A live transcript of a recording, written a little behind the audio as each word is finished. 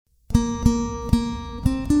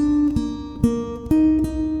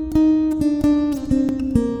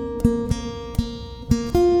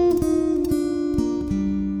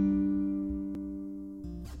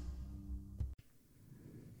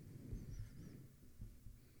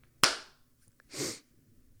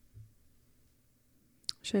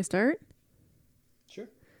Should I start? Sure.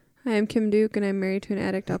 Hi, I'm Kim Duke, and I'm married to an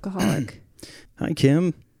addict alcoholic. Hi,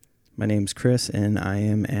 Kim. My name's Chris, and I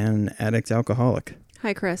am an addict alcoholic.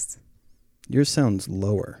 Hi, Chris. Yours sounds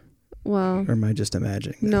lower. Well, Or am I just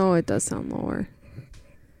imagining that? no, it does sound lower.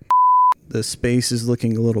 The space is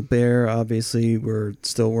looking a little bare. Obviously, we're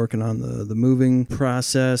still working on the moving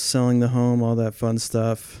process, selling the home, all that fun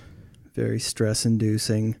stuff. Very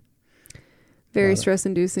stress-inducing. Very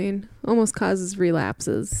stress-inducing. Almost causes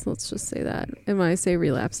relapses. Let's just say that. And when I say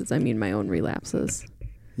relapses, I mean my own relapses.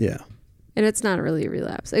 Yeah. And it's not really a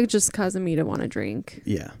relapse. It's just causing me to want to drink.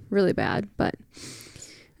 Yeah. Really bad, but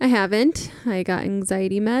I haven't. I got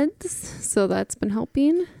anxiety meds, so that's been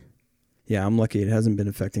helping. Yeah, I'm lucky it hasn't been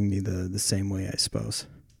affecting me the same way, I suppose.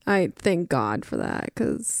 I thank God for that,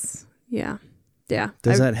 because, yeah.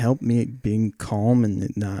 Does that help me being calm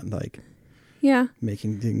and not, like,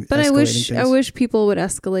 making things, but escalating I wish people would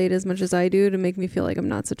escalate as much as I do to make me feel like I'm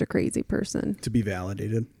not such a crazy person. To be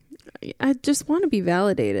validated. I just want to be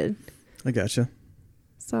validated. I gotcha.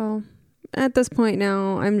 So at this point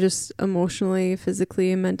now, I'm just emotionally,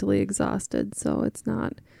 physically, and mentally exhausted. So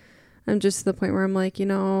I'm just to the point where I'm like,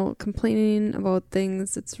 complaining about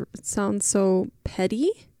things. It sounds so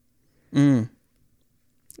petty.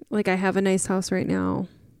 Like I have a nice house right now.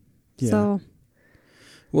 Yeah. So.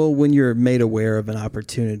 Well, when you're made aware of an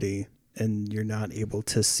opportunity and you're not able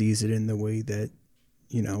to seize it in the way that,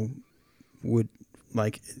 would,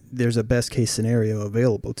 like, there's a best case scenario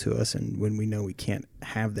available to us. And when we know we can't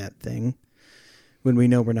have that thing, when we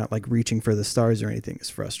know we're not like reaching for the stars or anything, it's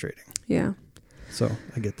frustrating. Yeah. So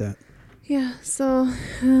I get that. Yeah. So,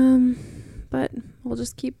 but we'll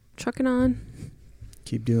just keep trucking on.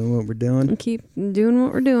 Keep doing what we're doing. And keep doing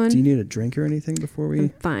what we're doing. Do you need a drink or anything before we? I'm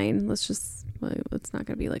fine. It's not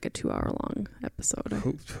going to be like a 2-hour long episode.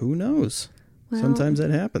 Who knows? Well, sometimes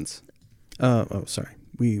that happens. Sorry.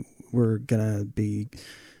 We're going to be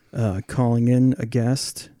calling in a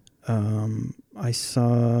guest. I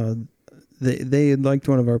saw they had liked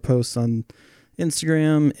one of our posts on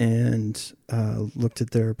Instagram and looked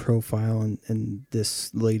at their profile, and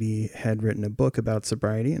this lady had written a book about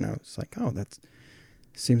sobriety, and I was like, oh, that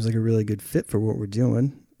seems like a really good fit for what we're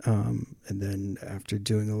doing. And then after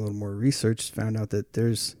doing a little more research, found out that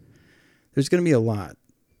there's going to be a lot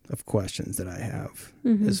of questions that I have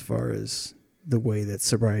as far as the way that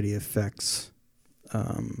sobriety affects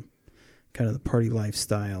kind of the party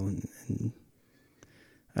lifestyle, and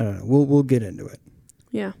I don't know. We'll get into it.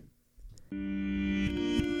 Yeah.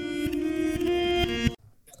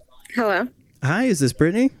 Hello. Hi, is this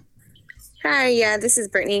Brittany? Hi, yeah, this is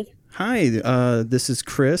Brittany. Hi, this is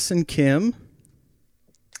Chris and Kim.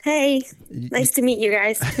 Hey, nice to meet you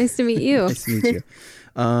guys. Nice to meet you. Nice to meet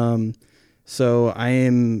you. So I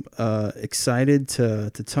am excited to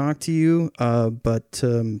talk to you. But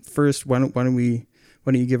first, why don't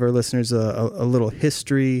you give our listeners a little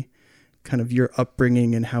history, kind of your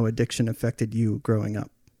upbringing and how addiction affected you growing up?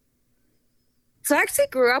 So I actually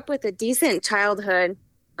grew up with a decent childhood.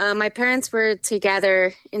 My parents were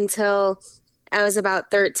together until I was about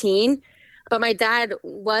 13, but my dad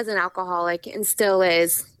was an alcoholic and still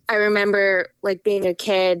is. I remember like being a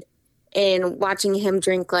kid and watching him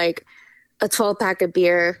drink like a 12-pack of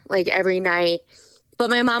beer like every night, but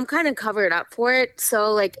my mom kind of covered up for it.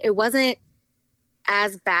 So like it wasn't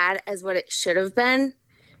as bad as what it should have been.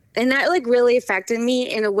 And that like really affected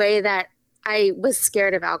me in a way that I was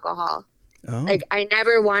scared of alcohol. Oh. Like I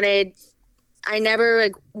never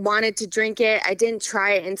like wanted to drink it. I didn't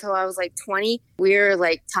try it until I was like 20. We were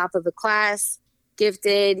like top of the class,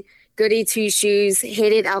 gifted, goody two shoes,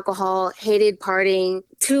 hated alcohol, hated partying,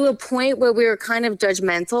 to a point where we were kind of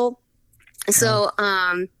judgmental. So,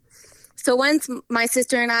 so once my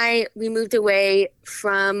sister and we moved away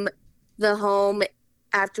from the home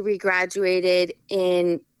after we graduated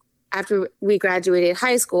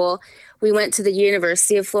high school, we went to the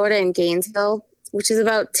University of Florida in Gainesville, which is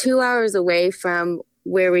about 2 hours away from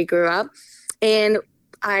where we grew up. And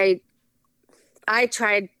I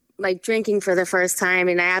tried like drinking for the first time,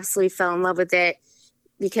 and I absolutely fell in love with it,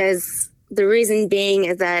 because the reason being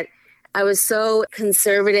is that I was so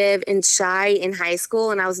conservative and shy in high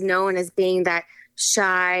school, and I was known as being that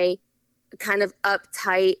shy, kind of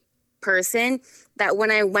uptight person, that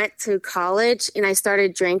when I went to college and I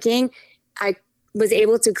started drinking, I was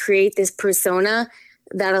able to create this persona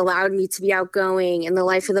that allowed me to be outgoing and the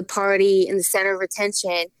life of the party and the center of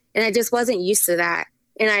attention. And I just wasn't used to that.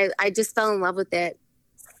 And I just fell in love with it.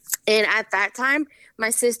 And at that time, my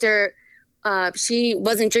sister, she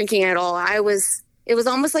wasn't drinking at all. It was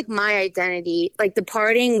almost like my identity. Like the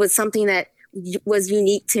partying was something that was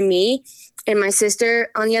unique to me. And my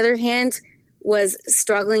sister, on the other hand, was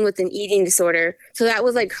struggling with an eating disorder. So that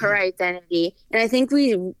was like her identity. And I think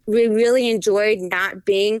we really enjoyed not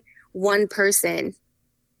being one person.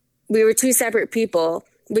 We were two separate people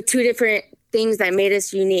with two different things that made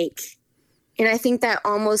us unique. And I think that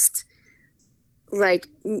almost like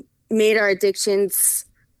made our addictions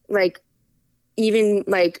like even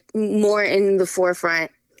like more in the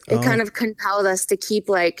forefront. It kind of compelled us to keep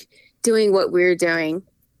like doing what we're doing.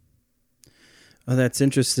 Oh, that's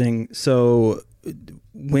interesting. So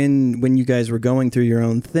when you guys were going through your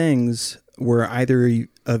own things, were either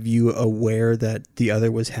of you aware that the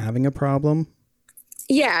other was having a problem?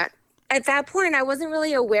 Yeah. At that point, I wasn't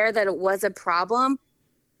really aware that it was a problem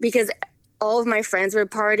because all of my friends were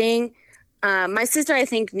partying. My sister, I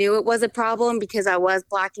think, knew it was a problem because I was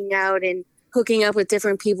blacking out and hooking up with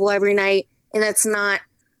different people every night. And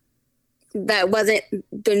that wasn't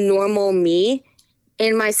the normal me.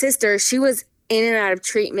 And my sister, she was in and out of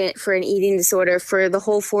treatment for an eating disorder for the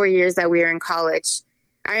whole 4 years that we were in college.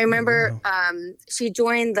 I remember she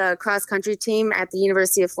joined the cross country team at the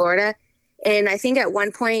University of Florida. And I think at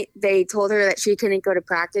one point they told her that she couldn't go to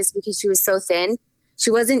practice because she was so thin. She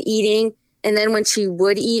wasn't eating. And then when she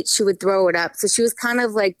would eat, she would throw it up. So she was kind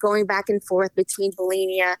of like going back and forth between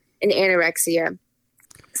bulimia and anorexia.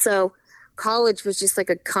 So college was just like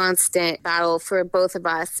a constant battle for both of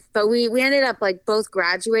us. But we ended up like both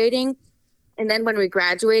graduating. And then when we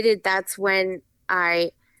graduated, that's when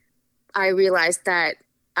I realized that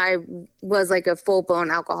I was like a full-blown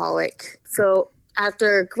alcoholic. So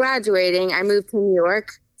after graduating, I moved to New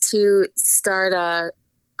York to start a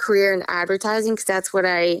career in advertising because that's what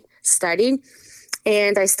I studied.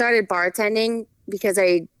 And I started bartending because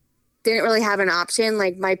I didn't really have an option.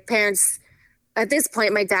 Like my parents, at this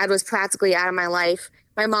point, my dad was practically out of my life.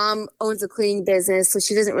 My mom owns a cleaning business, so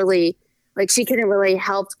she doesn't really, like she couldn't really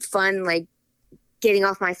help fund like getting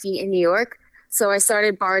off my feet in New York. So I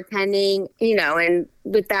started bartending, you know, and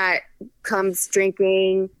with that comes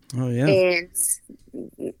drinking. Oh, yeah. And,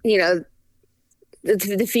 you know,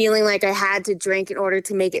 the feeling like I had to drink in order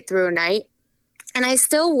to make it through a night. And I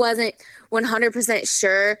still wasn't 100%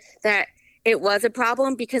 sure that it was a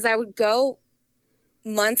problem because I would go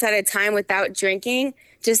months at a time without drinking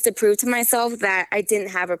just to prove to myself that I didn't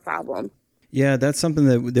have a problem. Yeah, that's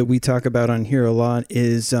something that we talk about on here a lot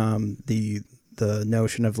is the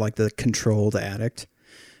notion of like the controlled addict,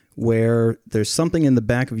 where there's something in the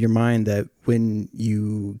back of your mind that when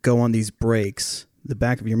you go on these breaks, the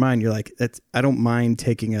back of your mind, you're like, I don't mind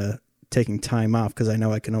taking time off because I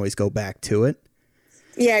know I can always go back to it.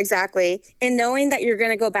 Yeah, exactly. And knowing that you're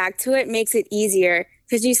going to go back to it makes it easier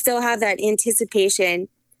because you still have that anticipation.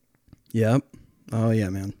 Yep. Oh, yeah,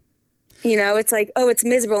 man. You know, it's like, oh, it's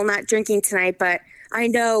miserable not drinking tonight, but I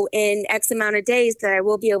know in X amount of days that I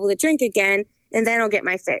will be able to drink again, and then I'll get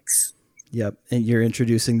my fix. Yep. And you're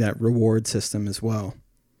introducing that reward system as well.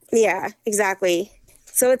 Yeah, exactly.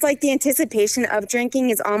 So it's like the anticipation of drinking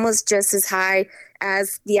is almost just as high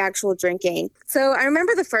as the actual drinking. So I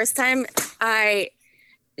remember the first time I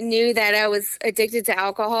knew that I was addicted to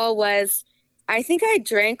alcohol was, I think I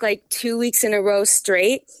drank like 2 weeks in a row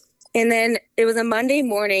straight. And then it was a Monday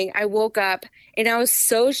morning. I woke up and I was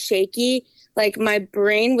so shaky. Like my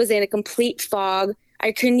brain was in a complete fog.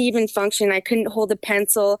 I couldn't even function. I couldn't hold a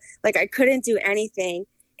pencil. Like I couldn't do anything.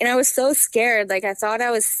 And I was so scared. Like I thought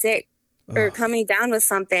I was sick or coming down with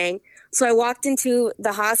something. So I walked into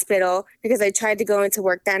the hospital because I tried to go into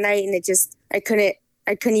work that night and I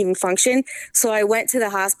couldn't even function. So I went to the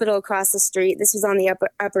hospital across the street. This was on the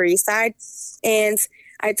Upper East Side. And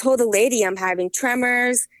I told the lady I'm having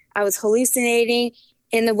tremors. I was hallucinating.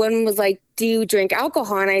 And the woman was like, do you drink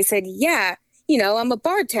alcohol? And I said, yeah, you know, I'm a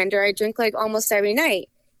bartender. I drink like almost every night.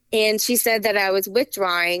 And she said that I was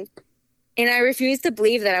withdrawing. And I refused to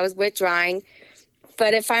believe that I was withdrawing.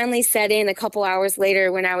 But it finally set in a couple hours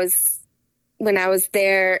later when I was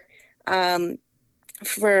there. I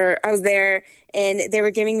was there and they were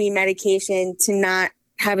giving me medication to not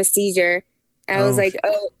have a seizure. And I was like,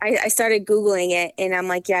 I started Googling it and I'm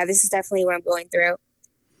like, yeah, this is definitely what I'm going through.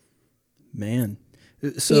 Man.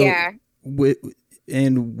 So, yeah.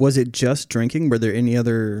 And was it just drinking? Were there any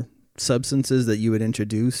other substances that you had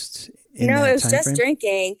introduced? No, it was just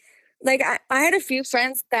drinking. Like I had a few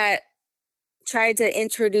friends that tried to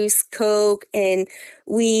introduce Coke and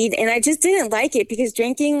weed, and I just didn't like it because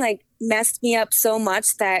drinking like messed me up so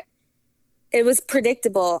much that it was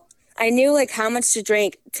predictable. I knew like how much to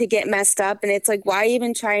drink to get messed up, and it's like, why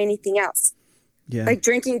even try anything else? Yeah. Like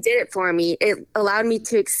drinking did it for me. It allowed me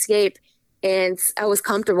to escape, and I was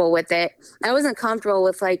comfortable with it. I wasn't comfortable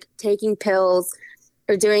with like taking pills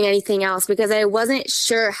or doing anything else because I wasn't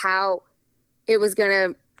sure how it was going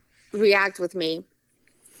to react with me.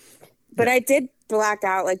 But I did black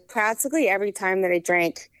out like practically every time that I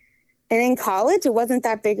drank. And in college, it wasn't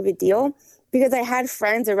that big of a deal because I had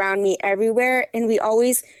friends around me everywhere, and we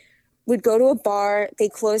always would go to a bar. They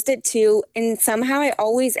closed at 2, and somehow I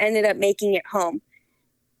always ended up making it home.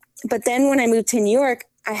 But then when I moved to New York,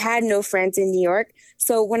 I had no friends in New York.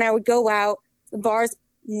 So when I would go out, the bars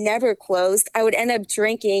never closed. I would end up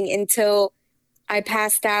drinking until I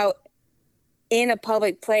passed out in a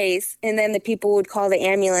public place, and then the people would call the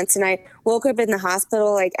ambulance, and I woke up in the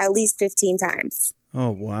hospital like at least 15 times. Oh,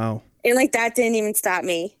 wow. And like that didn't even stop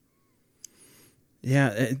me.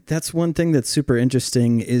 Yeah, that's one thing that's super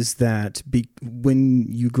interesting is that when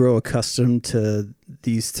you grow accustomed to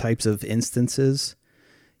these types of instances,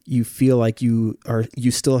 you feel like you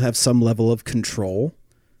still have some level of control.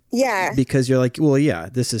 Yeah. Because you're like, well, yeah,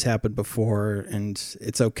 this has happened before and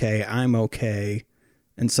it's okay. I'm okay.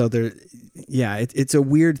 And so it's a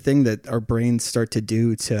weird thing that our brains start to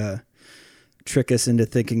do to trick us into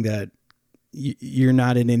thinking that you're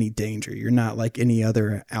not in any danger. You're not like any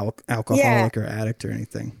other alcoholic or addict or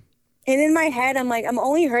anything. And in my head, I'm like, I'm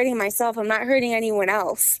only hurting myself. I'm not hurting anyone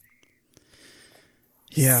else.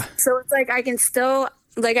 Yeah. So it's like I can still,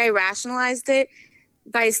 like, I rationalized it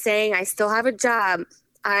by saying I still have a job.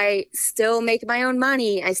 I still make my own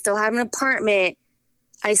money. I still have an apartment.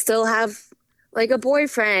 I still have like a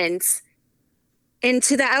boyfriend. And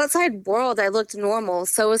to the outside world, I looked normal.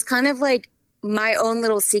 So it was kind of like my own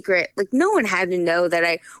little secret. Like no one had to know that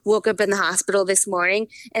I woke up in the hospital this morning.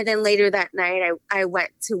 And then later that night, I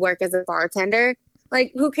went to work as a bartender.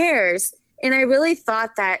 Like, who cares? And I really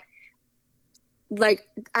thought that like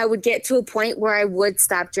I would get to a point where I would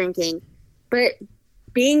stop drinking. But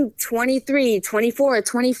being 23, 24,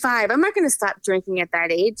 25, I'm not going to stop drinking at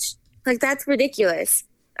that age. Like, that's ridiculous.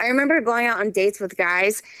 I remember going out on dates with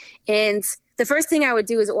guys, and the first thing I would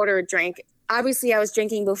do is order a drink. Obviously, I was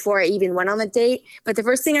drinking before I even went on the date, but the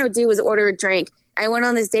first thing I would do was order a drink. I went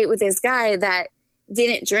on this date with this guy that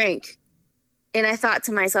didn't drink. And I thought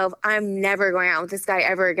to myself, I'm never going out with this guy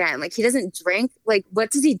ever again. Like, he doesn't drink. Like,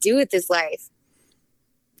 what does he do with his life?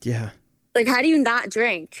 Yeah. Like, how do you not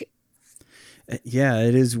drink? Yeah,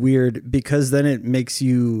 it is weird because then it makes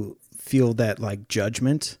you feel that like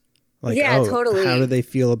judgment. Like, yeah, totally. How do they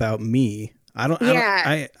feel about me?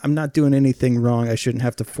 I'm not doing anything wrong. I shouldn't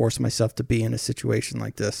have to force myself to be in a situation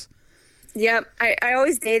like this. Yep. I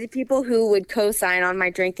always dated people who would co-sign on my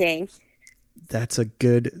drinking. That's a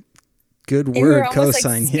good word,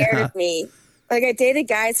 co-sign. Like, scared of me. Like, I dated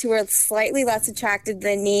guys who were slightly less attractive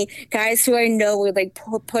than me, guys who I know would like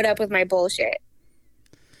put up with my bullshit.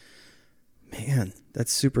 Man,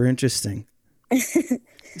 that's super interesting.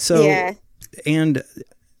 So, yeah. And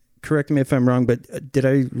correct me if I'm wrong, but did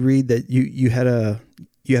I read that you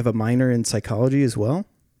have a minor in psychology as well?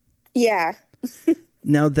 Yeah.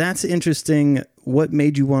 Now that's interesting. What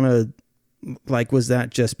made you want to, like, was that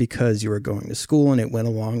just because you were going to school and it went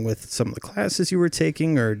along with some of the classes you were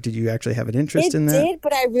taking, or did you actually have an interest in that? It did,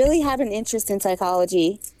 but I really have an interest in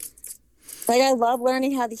psychology. Like, I love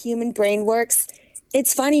learning how the human brain works.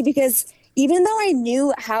 It's funny because even though I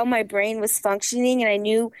knew how my brain was functioning and I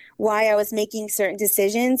knew why I was making certain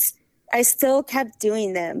decisions, I still kept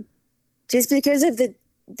doing them just because of the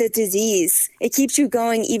disease. It keeps you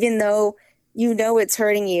going even though you know it's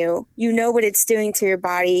hurting you. You know what it's doing to your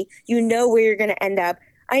body. You know where you're going to end up.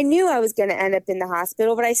 I knew I was going to end up in the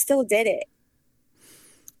hospital, but I still did it.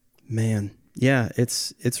 Man, yeah,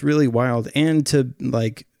 it's really wild. And to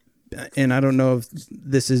like, and I don't know if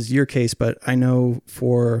this is your case, but I know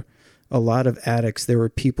for a lot of addicts, there were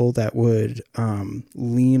people that would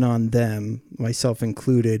lean on them, myself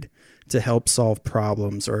included, to help solve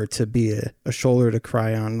problems or to be a shoulder to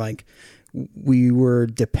cry on. Like, we were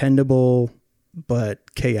dependable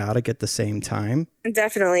but chaotic at the same time.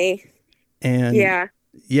 Definitely. And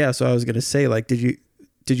yeah. So I was gonna say, like, did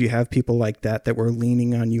you have people like that were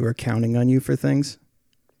leaning on you or counting on you for things?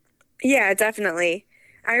 Yeah, definitely.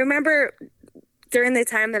 I remember during the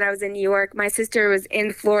time that I was in New York, my sister was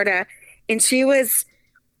in Florida. And she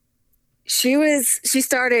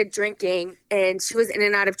started drinking, and she was in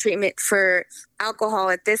and out of treatment for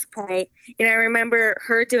alcohol at this point. And I remember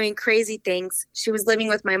her doing crazy things. She was living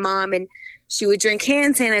with my mom, and she would drink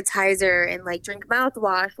hand sanitizer and like drink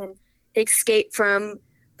mouthwash and escape from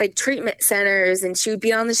like treatment centers. And she would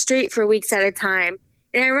be on the street for weeks at a time.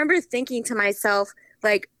 And I remember thinking to myself,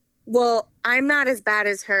 like, well, I'm not as bad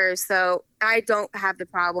as her, so I don't have the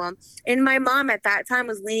problem. And my mom at that time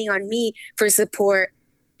was leaning on me for support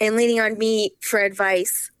and leaning on me for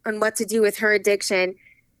advice on what to do with her addiction.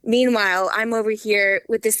 Meanwhile, I'm over here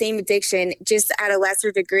with the same addiction, just at a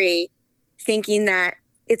lesser degree, thinking that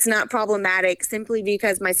it's not problematic simply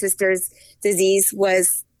because my sister's disease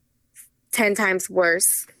was 10 times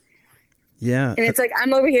worse. Yeah. And it's like,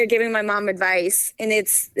 I'm over here giving my mom advice, and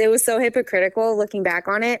it was so hypocritical looking back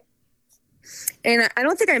on it. And I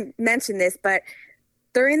don't think I mentioned this, but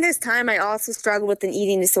during this time, I also struggled with an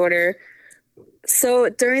eating disorder. So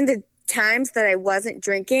during the times that I wasn't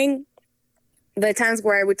drinking, the times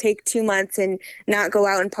where I would take 2 months and not go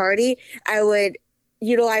out and party, I would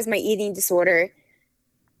utilize my eating disorder.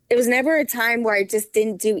 It was never a time where I just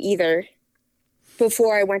didn't do either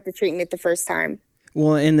before I went to treatment the first time.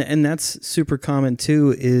 Well, and that's super common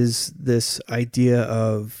too, is this idea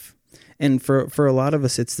of, and for a lot of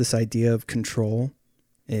us, it's this idea of control.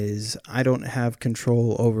 Is I don't have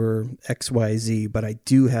control over XYZ, but I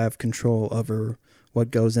do have control over what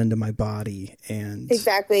goes into my body. And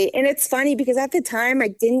exactly. And it's funny because at the time I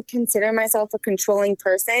didn't consider myself a controlling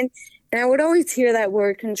person. And I would always hear that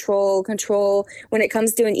word control when it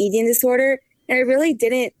comes to an eating disorder. And I really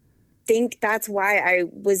didn't think that's why I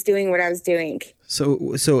was doing what I was doing.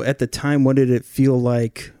 So at the time, what did it feel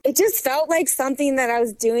like? It just felt like something that I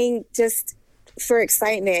was doing just for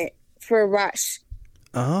excitement, for a rush.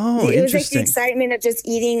 Oh, it interesting. was like the excitement of just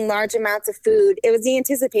eating large amounts of food. It was the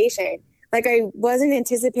anticipation. Like I wasn't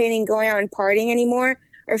anticipating going out and partying anymore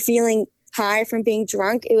or feeling high from being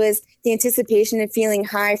drunk. It was the anticipation of feeling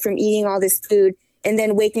high from eating all this food and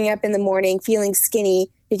then waking up in the morning feeling skinny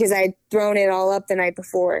because I'd thrown it all up the night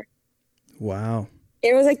before. Wow.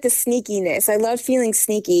 It was like the sneakiness. I loved feeling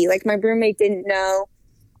sneaky. Like my roommate didn't know.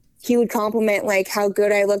 He would compliment like how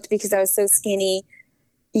good I looked because I was so skinny.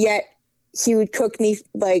 Yet he would cook me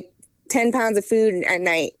like 10 pounds of food at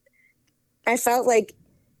night. I felt like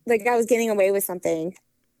I was getting away with something.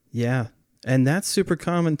 Yeah. And that's super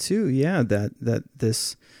common too. Yeah.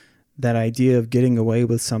 That idea of getting away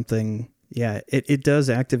with something. Yeah. It does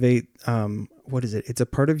activate, what is it? It's a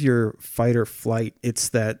part of your fight or flight. It's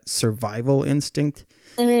that survival instinct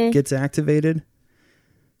gets activated,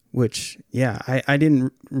 which, yeah, I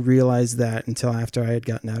didn't realize that until after I had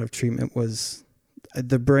gotten out of treatment. Was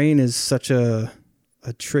the brain is such a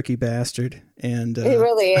tricky bastard. And it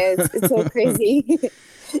really is. It's so crazy.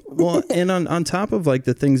 Well, and on top of like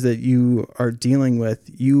the things that you are dealing with,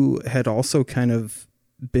 you had also kind of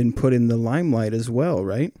been put in the limelight as well,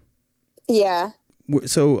 right? Yeah.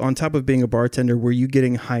 So on top of being a bartender, were you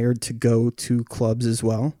getting hired to go to clubs as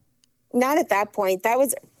well? Not at that point. That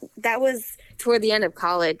was toward the end of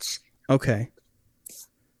college. Okay.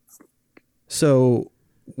 So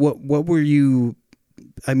what were you,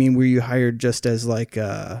 I mean, were you hired just as like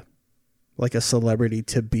a celebrity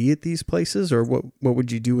to be at these places, or what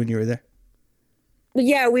would you do when you were there?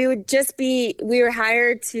 Yeah, we were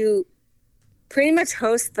hired to pretty much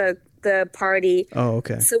host the party. Oh,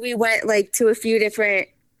 okay. So we went like to a few different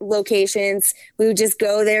locations. We would just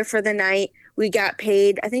go there for the night. We got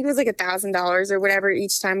paid, I think it was like $1,000 or whatever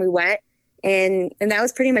each time we went. And that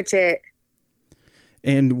was pretty much it.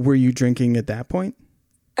 And were you drinking at that point?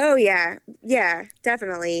 Oh, yeah. Yeah,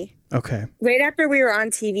 definitely. Okay. Right after we were on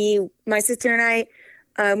TV, my sister and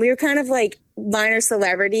I, we were kind of like minor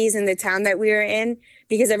celebrities in the town that we were in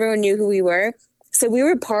because everyone knew who we were. So we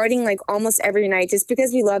were partying like almost every night just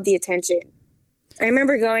because we loved the attention. I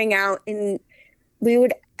remember going out and we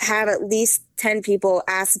would have at least 10 people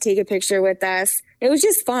ask to take a picture with us. It was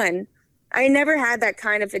just fun. I never had that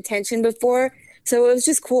kind of attention before, so it was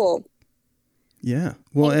just cool. Yeah.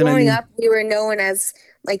 Well, and growing up, we were known as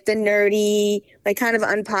like the nerdy, like kind of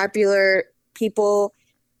unpopular people.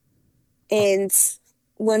 And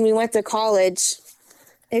when we went to college,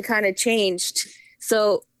 it kind of changed.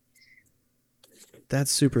 So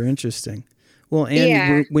that's super interesting. Well,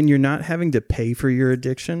 and when you're not having to pay for your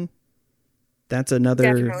addiction, that's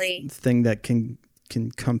another thing that can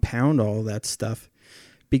compound all that stuff,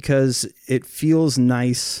 because it feels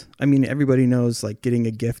nice. I mean, everybody knows like getting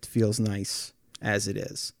a gift feels nice as it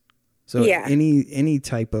is. So any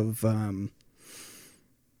type of I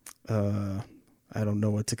don't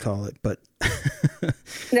know what to call it, but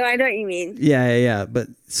no, I know what you mean. Yeah. But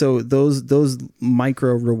so those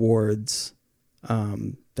micro rewards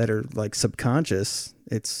that are like subconscious,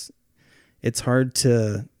 it's hard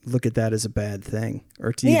to look at that as a bad thing,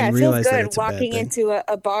 or to even realize that it's a bad thing. Walking into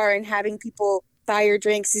a bar and having people buy your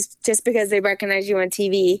drinks just because they recognize you on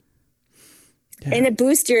TV. Yeah. And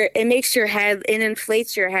it makes your head, it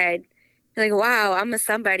inflates your head. You're like, wow, I'm a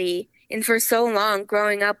somebody. And for so long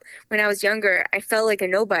growing up when I was younger, I felt like a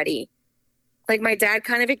nobody. Like my dad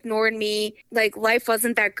kind of ignored me. Like life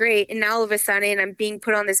wasn't that great. And now all of a sudden I'm being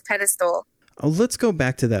put on this pedestal. Oh, let's go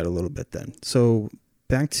back to that a little bit then. So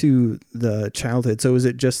back to the childhood. So is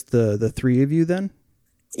it just the three of you then?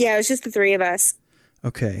 Yeah, it was just the three of us.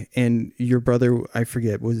 Okay. And your brother, I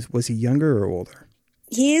forget, was he younger or older?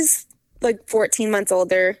 He's like 14 months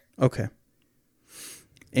older. Okay.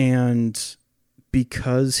 And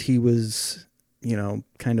because he was,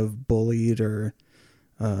 kind of bullied or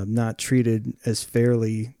not treated as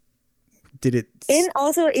fairly, did it? And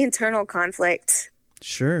also internal conflict.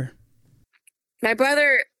 Sure. My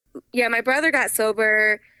brother got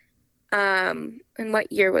sober. And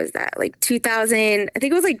what year was that? Like 2000, I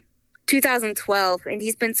think it was like 2012, and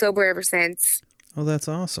he's been sober ever since. Oh, that's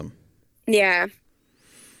awesome. Yeah.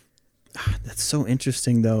 That's so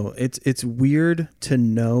interesting, though. It's weird to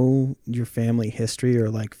know your family history or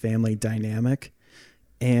like family dynamic,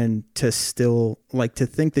 and to still like to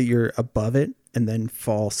think that you're above it and then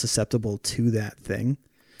fall susceptible to that thing.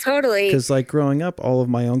 Totally. Because like growing up, all of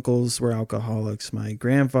my uncles were alcoholics. My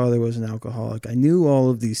grandfather was an alcoholic. I knew all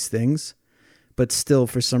of these things, but still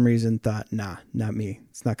for some reason thought, nah, not me.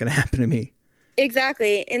 It's not going to happen to me.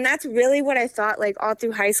 Exactly. And that's really what I thought like all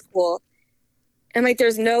through high school. And like,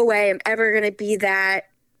 there's no way I'm ever going to be that.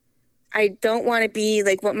 I don't want to be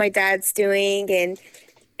like what my dad's doing. And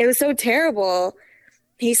it was so terrible.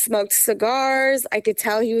 He smoked cigars. I could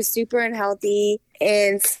tell he was super unhealthy.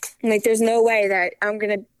 And like, there's no way that I'm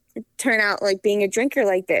going to turn out like being a drinker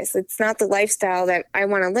like this. It's not the lifestyle that I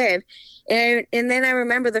want to live. And then I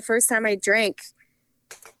remember the first time I drank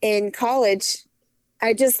in college,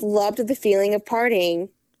 I just loved the feeling of partying.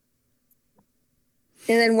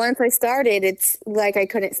 And then once I started, it's like I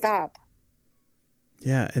couldn't stop.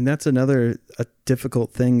 Yeah, and that's a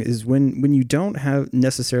difficult thing is when you don't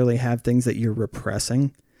necessarily have things that you're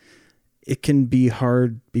repressing, it can be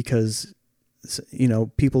hard because,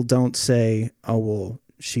 people don't say, oh, well,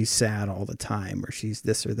 she's sad all the time or she's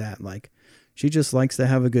this or that. Like, she just likes to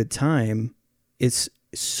have a good time. It's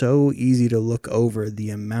so easy to look over the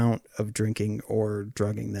amount of drinking or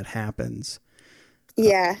drugging that happens.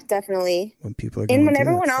 Yeah, definitely. When people are going and when through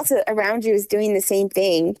everyone else around you is doing the same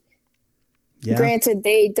thing, yeah. Granted,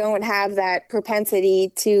 they don't have that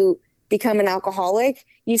propensity to become an alcoholic,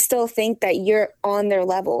 you still think that you're on their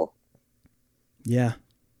level. Yeah.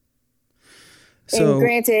 So, and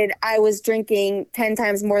granted, I was drinking 10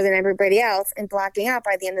 times more than everybody else and blacking out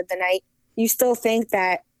by the end of the night. You still think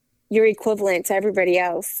that you're equivalent to everybody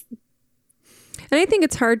else. And I think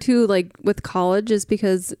it's hard too, like with college, is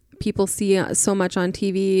because people see so much on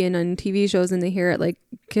TV and on TV shows, and they hear it like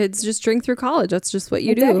kids just drink through college. That's just what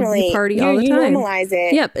you do. Definitely. You party all the time. You normalize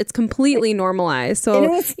it. Yep, it's completely normalized. So and it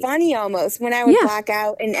was funny almost when I would black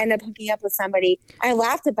out and end up hooking up with somebody. I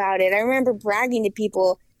laughed about it. I remember bragging to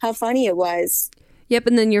people how funny it was. Yep,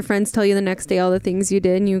 and then your friends tell you the next day all the things you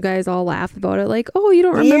did, and you guys all laugh about it, like, "Oh, you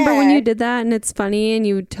don't remember when you did that?" And it's funny, and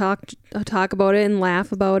you talk about it and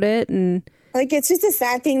laugh about it, and like it's just a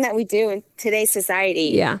sad thing that we do in today's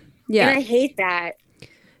society. Yeah, yeah, and I hate that.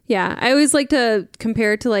 Yeah, I always like to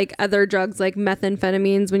compare it to like other drugs, like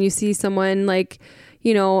methamphetamines. When you see someone like,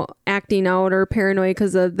 acting out or paranoid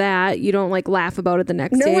because of that, you don't like laugh about it the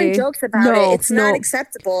next day. No one jokes about it. It's not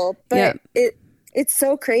acceptable, but it's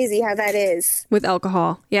so crazy how that is. With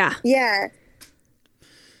alcohol. Yeah. Yeah.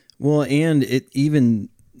 Well, and it even,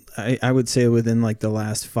 I would say within like the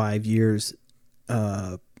last 5 years,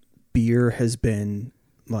 beer has been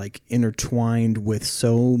like intertwined with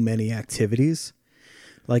so many activities.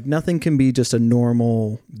 Like nothing can be just a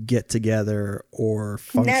normal get together or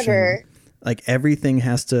function. Never. Like everything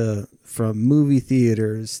has to, from movie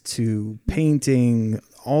theaters to painting,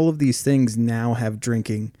 all of these things now have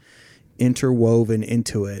drinking interwoven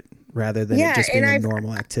into it rather than it just being a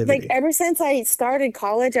normal activity. Like ever since I started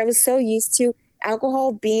college, I was so used to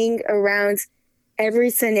alcohol being around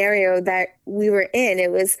every scenario that we were in.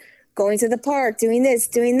 It was going to the park, doing this,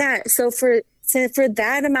 doing that. So for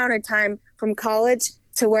that amount of time from college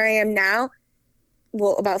to where I am now,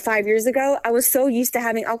 well, about 5 years ago, I was so used to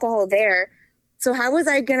having alcohol there. So how was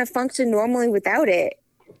I going to function normally without it?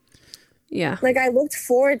 Yeah. Like I looked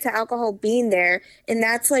forward to alcohol being there. And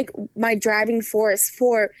that's like my driving force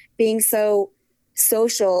for being so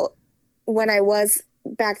social when I was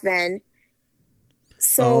back then.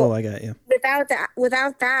 So I got you.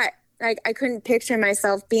 Without that, like I couldn't picture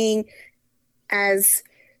myself being as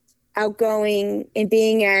outgoing and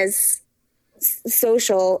being as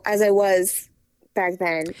social as I was back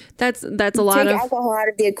then. That's a lot Take of alcohol out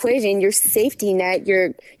of the equation, your safety net,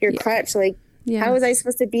 your crutch, like Yeah. How was I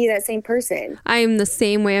supposed to be that same person? I'm the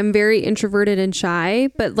same way. I'm very introverted and shy,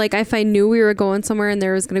 but like if I knew we were going somewhere and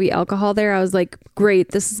there was going to be alcohol there, I was like,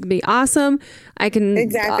 great, this is going to be awesome. I can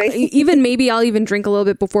even maybe I'll even drink a little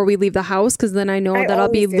bit before we leave the house, because then I know that I'll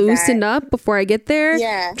be loosened up before I get there.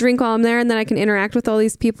 Yeah. Drink while I'm there, and then I can interact with all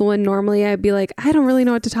these people. And normally I'd be like, I don't really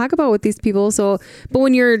know what to talk about with these people. So, but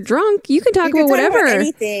when you're drunk, you can talk about whatever.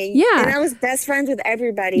 Anything. Yeah. And I was best friends with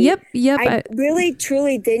everybody. Yep. I really,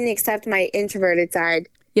 truly didn't accept my introverted side.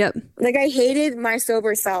 Yep. Like, I hated my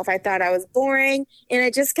sober self. I thought I was boring. And I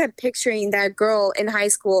just kept picturing that girl in high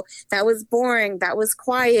school that was boring, that was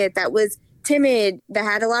quiet, that was timid, that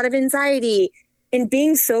had a lot of anxiety. And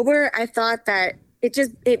being sober, I thought that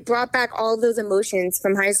it brought back all those emotions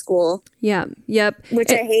from high school. Yeah. Yep. Which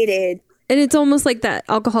I hated. And it's almost like that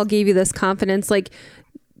alcohol gave you this confidence. Like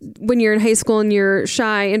when you're in high school and you're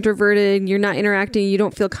shy, introverted, you're not interacting, you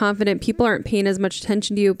don't feel confident, people aren't paying as much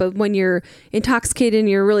attention to you. But when you're intoxicated and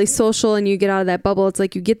you're really social and you get out of that bubble, it's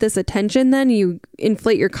like you get this attention, then you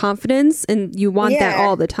inflate your confidence and you want that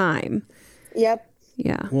all the time. Yep.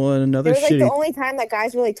 Yeah. Well, and another it was like the only time that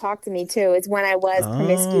guys really talked to me too is when I was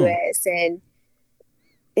promiscuous, and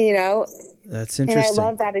that's interesting. And I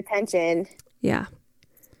love that attention. Yeah.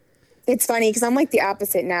 It's funny because I'm like the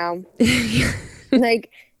opposite now. Like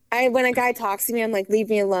when a guy talks to me, I'm like, leave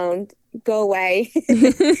me alone, go away.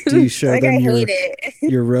 Do you show like, them I hate it.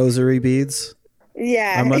 your rosary beads?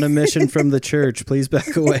 Yeah. I'm on a mission from the church. Please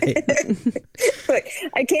back away. But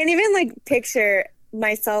I can't even like picture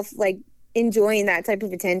myself like enjoying that type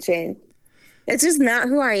of attention. It's just not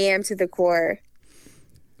who I am to the core.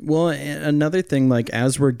 Well, another thing, like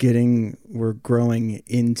as we're growing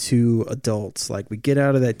into adults, like we get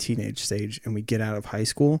out of that teenage stage and we get out of high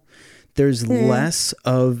school, there's less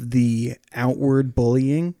of the outward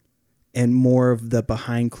bullying and more of the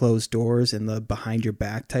behind closed doors and the behind your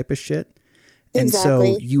back type of shit. And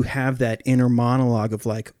so you have that inner monologue of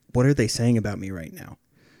like, what are they saying about me right now?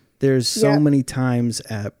 There's so many times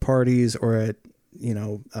at parties or at,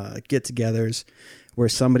 get-togethers where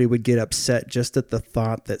somebody would get upset just at the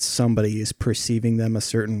thought that somebody is perceiving them a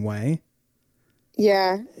certain way.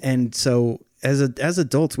 Yeah. And so as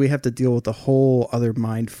adults, we have to deal with the whole other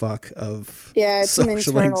mind fuck of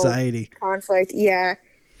social anxiety. Conflict. Yeah.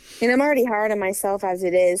 And I'm already hard on myself as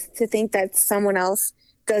it is. To think that someone else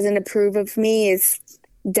doesn't approve of me is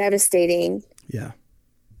devastating. Yeah.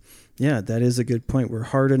 Yeah, that is a good point. We're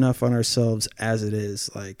hard enough on ourselves as it is.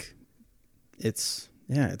 Like, it's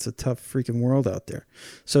a tough freaking world out there.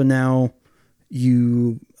 So now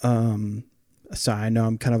you, sorry, I know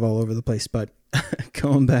I'm kind of all over the place, but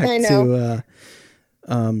going back to,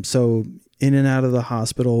 so in and out of the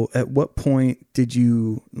hospital, at what point did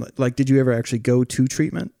you ever actually go to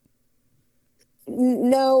treatment?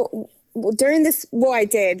 No, during this, I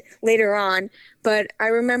did later on, but I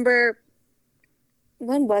remember,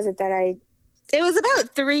 when was it it was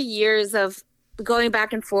about 3 years of going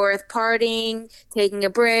back and forth, partying, taking a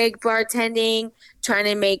break, bartending, trying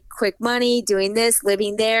to make quick money, doing this,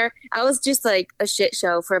 living there. I was just like a shit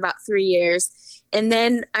show for about 3 years. And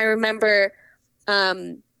then I remember,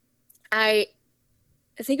 I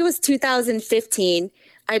think it was 2015,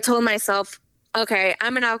 I told myself, okay,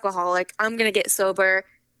 I'm an alcoholic. I'm going to get sober.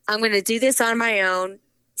 I'm going to do this on my own.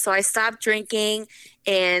 So I stopped drinking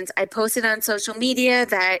and I posted on social media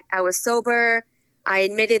that I was sober. I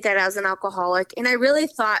admitted that I was an alcoholic, and I really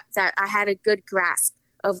thought that I had a good grasp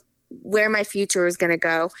of where my future was going to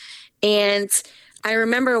go. And I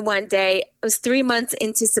remember one day, it was 3 months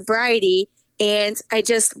into sobriety, and I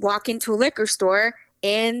just walked into a liquor store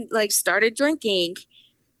and like started drinking.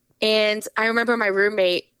 And I remember my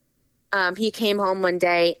roommate, he came home one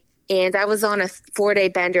day, and I was on a 4-day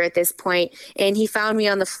bender at this point, and he found me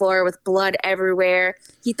on the floor with blood everywhere.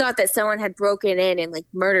 He thought that someone had broken in and like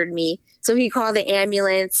murdered me. So he called the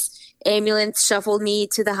ambulance. Ambulance shuffled me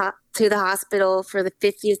to the hospital for the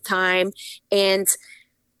 50th time. And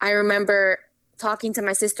I remember talking to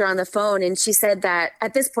my sister on the phone, and she said that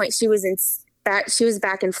at this point she was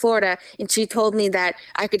back in Florida, and she told me that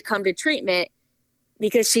I could come to treatment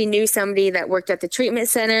because she knew somebody that worked at the treatment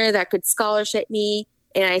center that could scholarship me.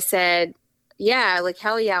 And I said, yeah, like,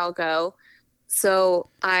 hell yeah, I'll go. So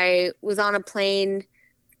I was on a plane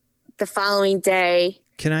the following day.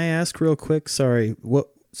 Can I ask real quick? Sorry.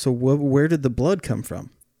 Where did the blood come from?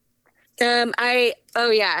 I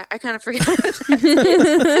kind of forgot.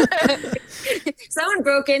 Someone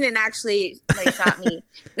broke in and actually like shot me.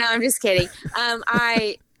 No, I'm just kidding.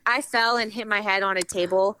 I fell and hit my head on a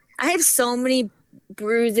table. I have so many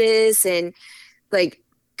bruises and like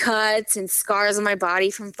cuts and scars on my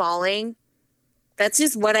body from falling. That's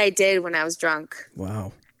just what I did when I was drunk.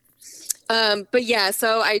 Wow. But yeah,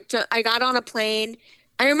 so I got on a plane.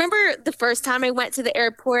 I remember the first time I went to the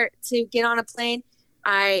airport to get on a plane,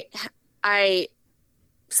 I I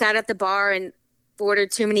sat at the bar and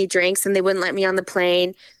ordered too many drinks and they wouldn't let me on the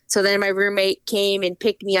plane. So then my roommate came and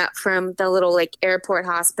picked me up from the little like airport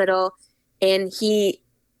hospital, and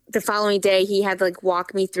the following day he had to like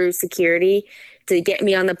walk me through security to get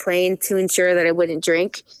me on the plane to ensure that I wouldn't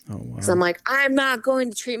drink. Oh, wow. So I'm like, I'm not going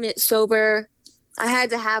to treatment sober. I had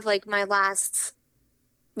to have like my last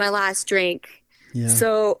drink. Yeah.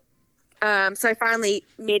 So so I finally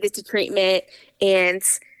made it to treatment and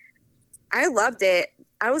I loved it.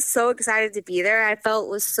 I was so excited to be there. I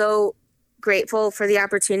was so grateful for the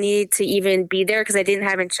opportunity to even be there because I didn't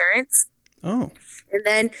have insurance. Oh. And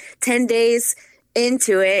then 10 days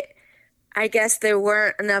into it, I guess there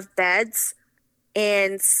weren't enough beds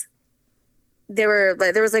and there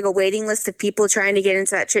was like a waiting list of people trying to get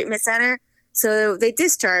into that treatment center. So they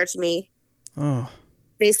discharged me. Oh.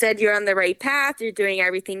 They said, you're on the right path. You're doing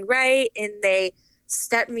everything right. And they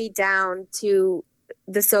stepped me down to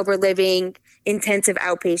the sober living intensive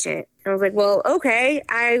outpatient. I was like, well, okay.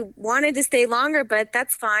 I wanted to stay longer, but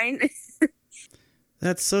that's fine.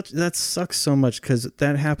 That sucks so much because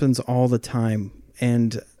that happens all the time.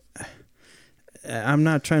 And I'm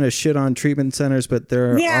not trying to shit on treatment centers, but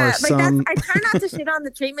there are some. I try not to shit on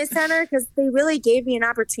the treatment center because they really gave me an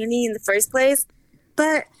opportunity in the first place.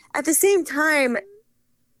 But at the same time,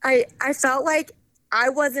 I felt like I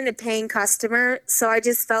wasn't a paying customer, so I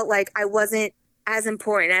just felt like I wasn't as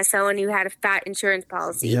important as someone who had a fat insurance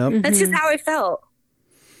policy. Yep. That's just how I felt.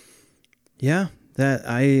 Yeah, that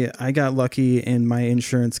I got lucky and my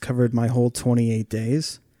insurance covered my whole 28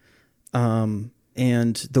 days.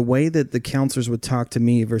 And the way that the counselors would talk to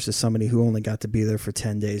me versus somebody who only got to be there for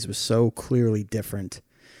 10 days was so clearly different.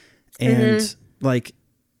 And like,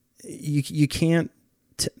 you can't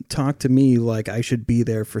talk to me like I should be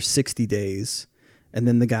there for 60 days. And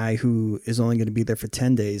then the guy who is only going to be there for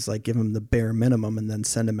 10 days, like give him the bare minimum and then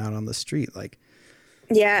send him out on the street. Like,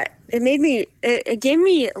 yeah, it gave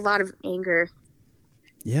me a lot of anger.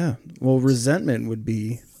 Yeah. Well, resentment would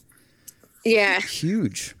be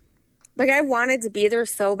huge. Like I wanted to be there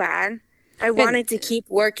so bad. I wanted to keep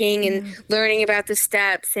working and learning about the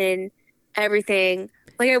steps and everything.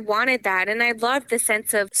 Like I wanted that. And I loved the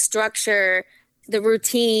sense of structure, the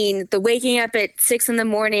routine, the waking up at 6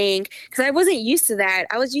 a.m. because I wasn't used to that.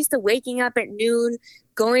 I was used to waking up at noon,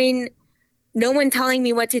 no one telling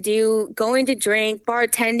me what to do, going to drink,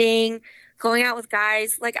 bartending, going out with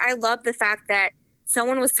guys. Like I love the fact that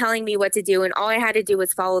someone was telling me what to do and all I had to do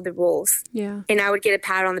was follow the rules. Yeah. And I would get a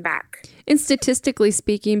pat on the back. And statistically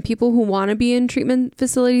speaking, people who want to be in treatment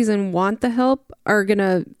facilities and want the help are going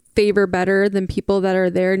to favor better than people that are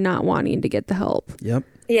there not wanting to get the help. Yep.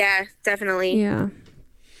 Yeah, definitely. Yeah.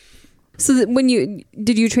 So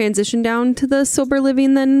did you transition down to the sober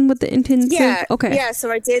living then with the intensive? Yeah. Okay. Yeah.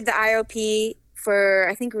 So I did the IOP for,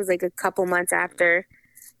 I think it was like a couple months after.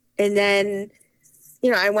 And then,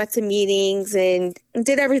 I went to meetings and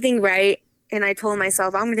did everything right. And I told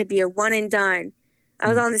myself, I'm going to be a one and done. I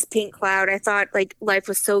was on this pink cloud. I thought like life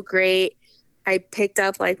was so great. I picked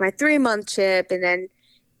up like my 3-month chip and then,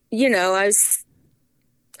 I was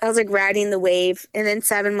like riding the wave. And then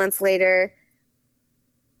 7 months later,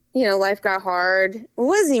 life got hard. It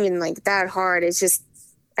wasn't even like that hard. It's just,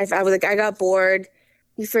 I was like, I got bored.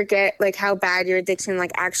 You forget like how bad your addiction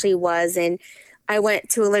like actually was. And I went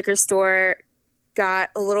to a liquor store, got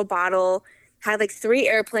a little bottle, had like 3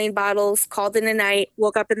 airplane bottles, called in a night,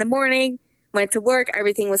 woke up in the morning, went to work,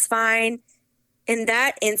 everything was fine. And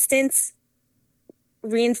that instance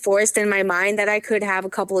reinforced in my mind that I could have a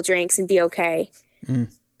couple of drinks and be okay.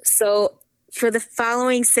 So for the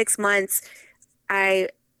following 6 months, I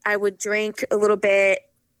would drink a little bit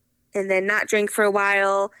and then not drink for a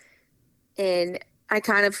while. And I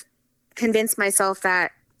kind of convinced myself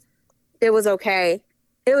that it was okay.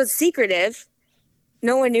 It was secretive.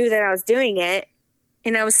 No one knew that I was doing it.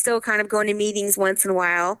 And I was still kind of going to meetings once in a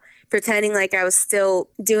while, pretending like I was still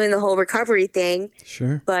doing the whole recovery thing.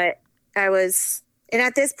 Sure. But and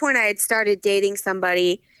at this point I had started dating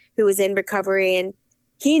somebody who was in recovery and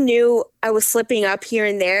he knew I was slipping up here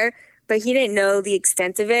and there, but he didn't know the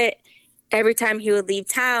extent of it. Every time he would leave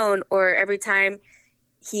town or every time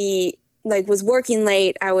he like was working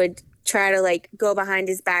late, I would try to like go behind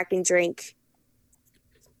his back and drink.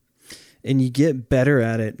 And you get better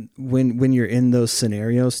at it when you're in those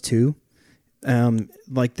scenarios too.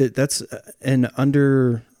 Like that's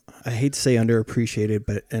I hate to say underappreciated,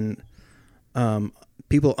 but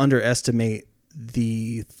people underestimate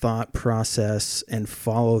the thought process and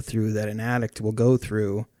follow through that an addict will go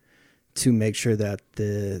through to make sure that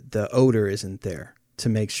the odor isn't there, to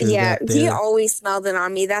make sure Yeah, that he always smelled it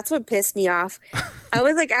on me. That's what pissed me off. I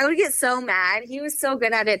was like, I would get so mad. He was so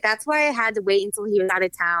good at it. That's why I had to wait until he was out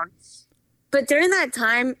of town. But during that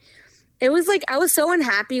time, it was like I was so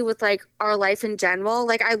unhappy with like our life in general.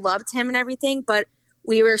 Like I loved him and everything, but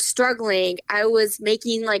we were struggling. I was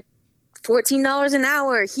making like $14 an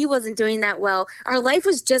hour. He wasn't doing that well. Our life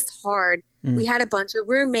was just hard. We had a bunch of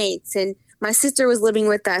roommates and my sister was living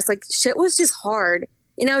with us. Like shit was just hard.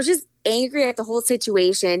 And I was just angry at the whole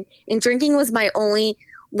situation. And drinking was my only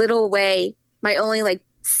little way, my only like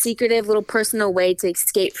secretive little personal way to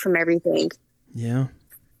escape from everything. Yeah.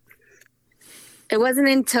 It wasn't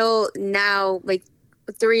until now, like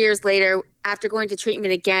 3 years later, after going to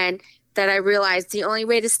treatment again, that I realized the only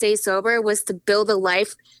way to stay sober was to build a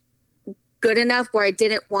life good enough where I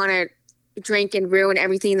didn't want to drink and ruin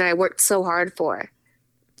everything that I worked so hard for.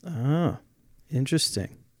 Ah,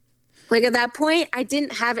 interesting. Like at that point, I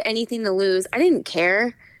didn't have anything to lose. I didn't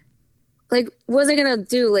care. Like, what was I going to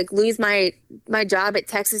do? Like lose my job at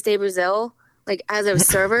Texas de Brazil? Like as a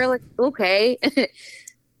server? Like, okay.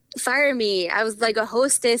 Fire me. I was like a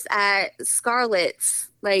hostess at Scarlett's.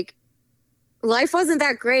 Like life wasn't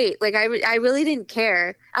that great. Like I really didn't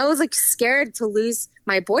care. I was like scared to lose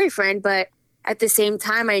my boyfriend, but at the same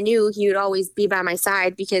time I knew he would always be by my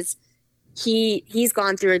side because he's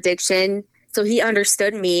gone through addiction. So he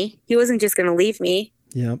understood me. He wasn't just going to leave me.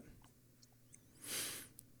 Yep.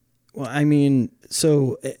 Well, I mean,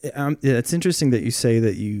 so it's interesting that you say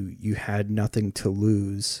that you had nothing to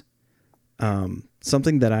lose.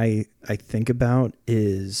 Something that I think about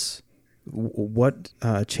is what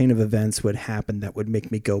chain of events would happen that would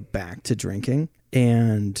make me go back to drinking.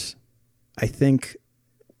 And I think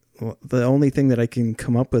the only thing that I can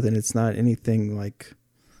come up with, and it's not anything like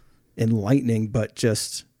enlightening, but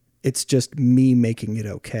it's just me making it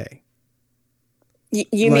okay.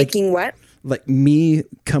 You like, making what? Like me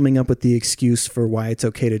coming up with the excuse for why it's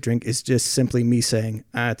okay to drink is just simply me saying,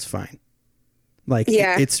 it's fine. Like,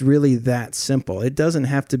 yeah. It's really that simple. It doesn't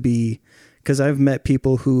have to be, because I've met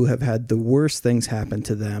people who have had the worst things happen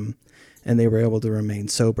to them and they were able to remain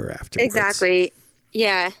sober afterwards. Exactly.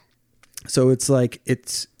 Yeah. So it's like,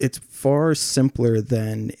 it's far simpler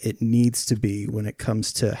than it needs to be when it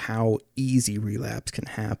comes to how easy relapse can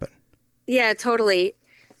happen. Yeah, totally.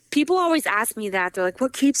 People always ask me that. They're like,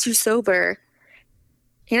 what keeps you sober?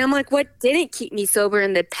 And I'm like, what didn't keep me sober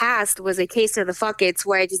in the past was a case of the fuck it's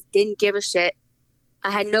where I just didn't give a shit.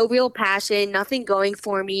 I had no real passion, nothing going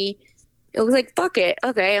for me. It was like, fuck it.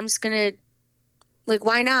 Okay, I'm just going to, like,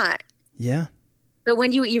 why not? Yeah. But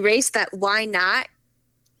when you erase that why not,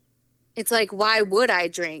 it's like, why would I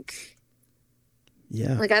drink?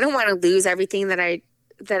 Yeah. Like, I don't want to lose everything that I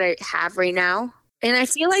have right now. And I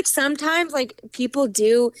feel like sometimes, like, people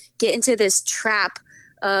do get into this trap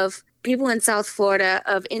of people in South Florida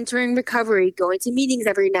of entering recovery, going to meetings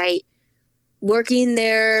every night, working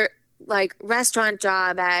their like restaurant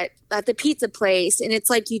job at the pizza place. And it's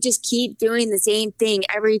like you just keep doing the same thing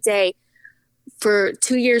every day for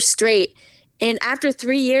 2 years straight. And after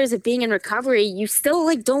 3 years of being in recovery, you still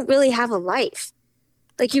like don't really have a life.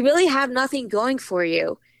 Like you really have nothing going for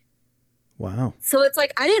you. Wow. So it's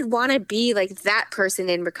like I didn't want to be like that person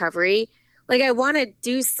in recovery. Like I want to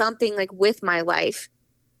do something like with my life.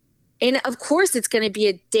 And of course it's going to be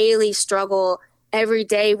a daily struggle every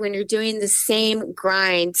day when you're doing the same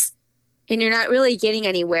grinds and you're not really getting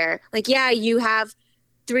anywhere. Like, yeah, you have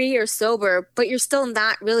 3 years sober, but you're still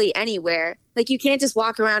not really anywhere. Like you can't just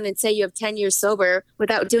walk around and say you have 10 years sober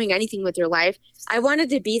without doing anything with your life. I wanted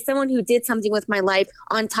to be someone who did something with my life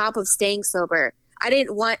on top of staying sober. I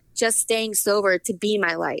didn't want just staying sober to be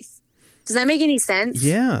my life. Does that make any sense?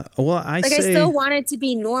 Yeah. Well, I still wanted to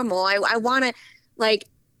be normal. I want to like,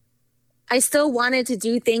 I still wanted to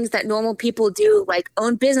do things that normal people do, like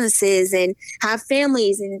own businesses and have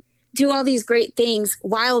families and do all these great things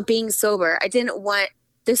while being sober. I didn't want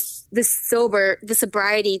the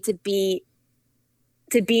sobriety to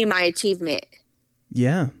be my achievement.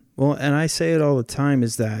 Yeah. Well, and I say it all the time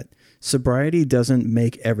is that sobriety doesn't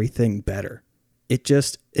make everything better. It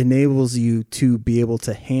just enables you to be able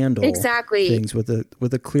to handle things with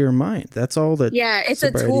a clear mind. That's all that. Yeah, it's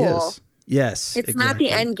a tool. Is. Yes. It's not the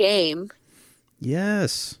end game.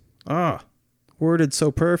 Yes. Worded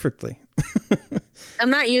so perfectly. I'm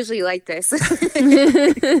not usually like this.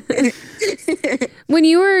 When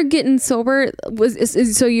you were getting sober,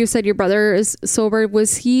 so you said your brother is sober.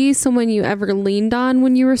 Was he someone you ever leaned on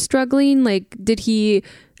when you were struggling? Like, did he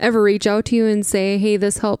ever reach out to you and say, hey,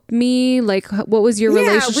 this helped me? Like, what was your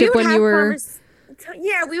relationship when you were...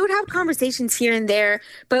 Yeah, we would have conversations here and there,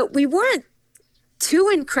 but we weren't too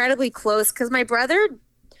incredibly close because my brother,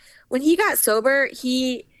 when he got sober,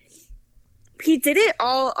 he did it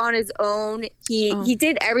all on his own. He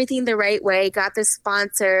did everything the right way, got the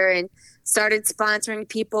sponsor and started sponsoring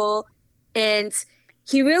people. And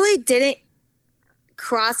he really didn't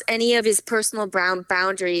cross any of his personal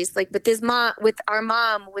boundaries. Like with his mom, with our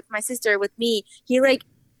mom, with my sister, with me, he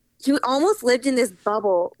almost lived in this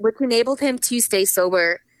bubble, which enabled him to stay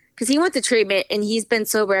sober because he went to treatment and he's been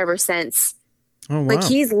sober ever since. Oh, wow. Like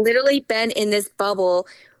he's literally been in this bubble,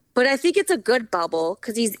 but I think it's a good bubble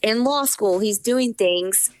because he's in law school. He's doing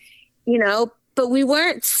things, but we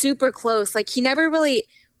weren't super close. Like he never really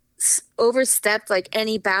overstepped like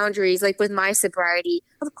any boundaries, like with my sobriety.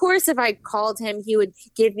 Of course, if I called him, he would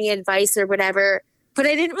give me advice or whatever, but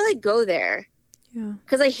I didn't really go there. Yeah.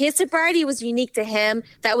 Because like his sobriety was unique to him.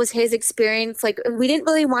 That was his experience. Like we didn't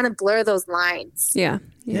really want to blur those lines. Yeah.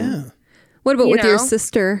 Yeah. What about with your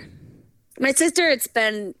sister? My sister, it's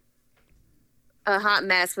been a hot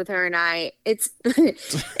mess with her and I. It's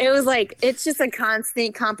just a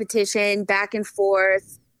constant competition back and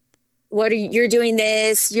forth. You're doing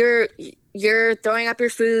this, you're throwing up your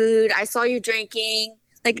food. I saw you drinking.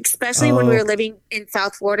 Like especially when we were living in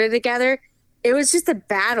South Florida together, it was just a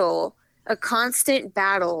battle. A constant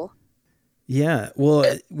battle. Yeah, well,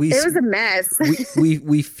 it was a mess.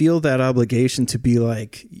 we feel that obligation to be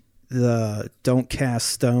like the don't cast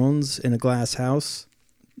stones in a glass house.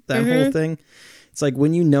 That whole thing. It's like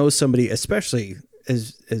when you know somebody, especially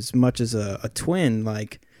as much as a twin,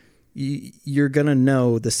 like you're gonna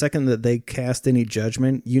know the second that they cast any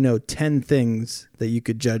judgment, 10 things that you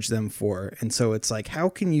could judge them for, and so it's like, how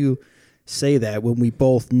can you say that when we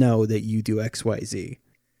both know that you do XYZ?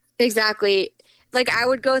 Exactly. Like I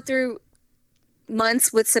would go through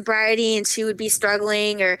months with sobriety and she would be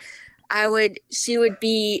struggling, or she would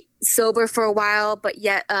be sober for a while, but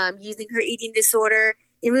yet using her eating disorder.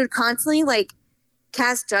 And we would constantly like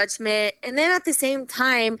cast judgment. And then at the same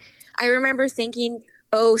time, I remember thinking,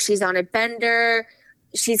 oh, she's on a bender.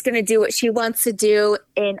 She's going to do what she wants to do.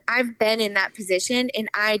 And I've been in that position and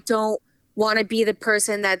I don't want to be the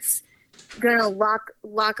person that's gonna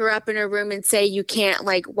lock her up in her room and say you can't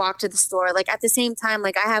like walk to the store. Like at the same time,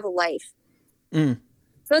 like I have a life. So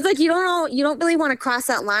it's like you don't really want to cross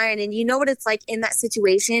that line, and you know what it's like in that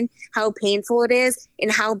situation, how painful it is and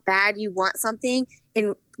how bad you want something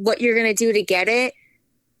and what you're gonna do to get it.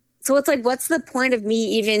 So it's like, what's the point of me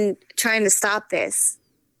even trying to stop this?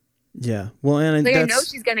 Yeah, well, and like I know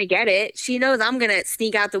she's gonna get it. She knows I'm gonna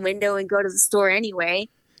sneak out the window and go to the store anyway.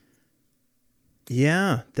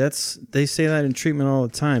 Yeah, they say that in treatment all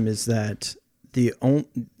the time, is that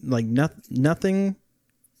nothing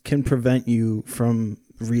can prevent you from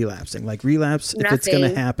relapsing. Like relapse, if it's going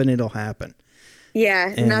to happen, it'll happen.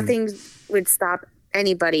 Yeah, and nothing would stop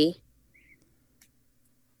anybody.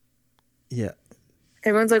 Yeah.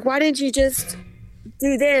 Everyone's like, why didn't you just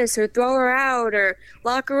do this or throw her out or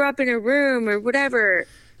lock her up in a room or whatever?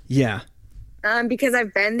 Yeah. Because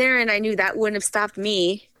I've been there and I knew that wouldn't have stopped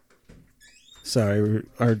me. Sorry,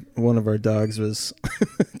 one of our dogs was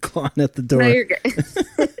clawing at the door. No, you're good.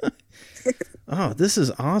 Oh, this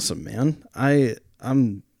is awesome, man. I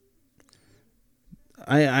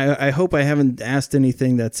hope I haven't asked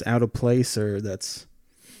anything that's out of place or that's.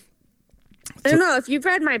 I don't know. If you've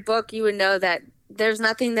read my book, you would know that there's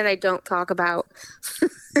nothing that I don't talk about.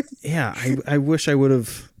 Yeah, I wish I would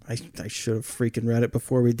have. I should have freaking read it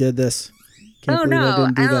before we did this. Can't believe I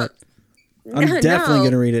didn't do that. I'm definitely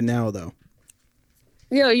going to read it now, though.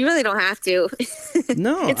 No, you really don't have to.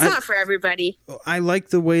 No, it's not for everybody. I like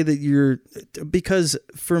the way that because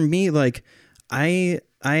for me, like I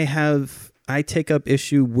take up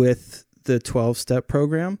issue with the 12-step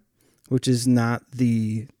program, which is not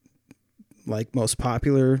the like most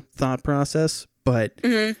popular thought process, but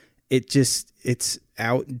it's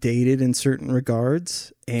outdated in certain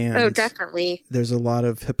regards. And definitely. There's a lot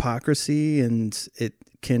of hypocrisy, and it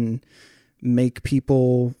can make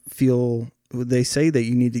people feel. They say that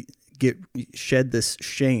you need to shed this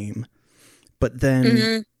shame, but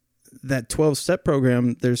then that 12-step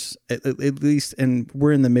program, there's at least, and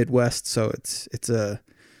we're in the Midwest, so it's a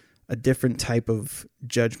different type of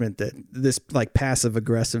judgment, that this like passive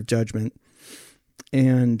aggressive judgment,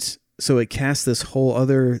 and so it casts this whole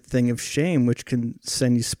other thing of shame, which can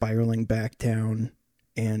send you spiraling back down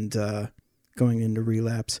and going into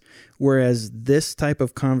relapse. Whereas this type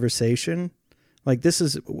of conversation. Like this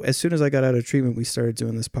is, as soon as I got out of treatment, we started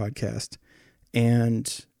doing this podcast,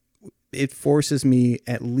 and it forces me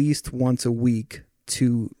at least once a week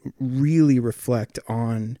to really reflect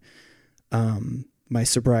on my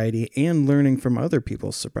sobriety and learning from other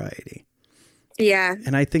people's sobriety. Yeah.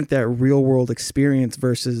 And I think that real world experience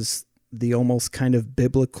versus the almost kind of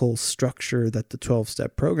biblical structure that the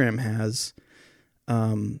 12-step program has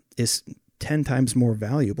is 10 times more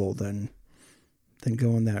valuable than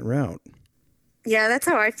going that route. Yeah, that's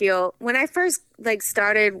how I feel. When I first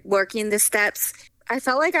started working the steps, I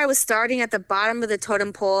felt like I was starting at the bottom of the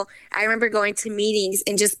totem pole. I remember going to meetings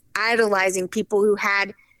and just idolizing people who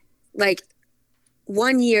had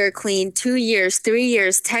 1 year clean, 2 years, 3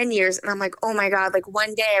 years, 10 years. And I'm like, oh my God,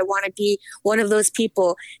 one day I want to be one of those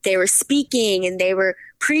people. They were speaking and they were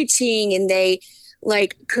preaching and they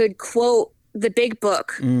could quote the big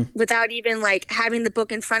book without even having the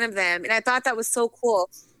book in front of them. And I thought that was so cool.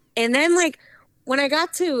 And then what I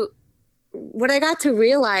got to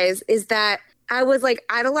realize is that I was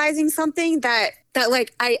idolizing something that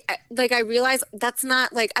I realized that's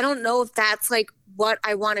not I don't know if that's what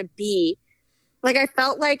I want to be. I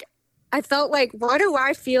felt like why do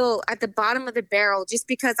I feel at the bottom of the barrel just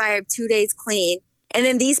because I have 2 days clean, and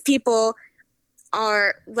then these people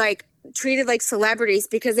are treated like celebrities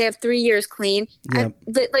because they have 3 years clean. Yep.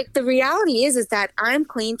 The reality is that I'm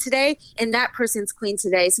clean today and that person's clean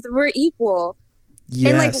today, so that we're equal.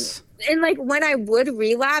 Yes. And when I would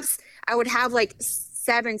relapse, I would have 6,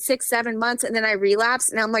 7 months, and then I relapse,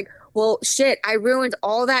 and I'm like, well, shit, I ruined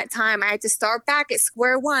all that time. I had to start back at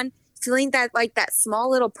square one, feeling that that small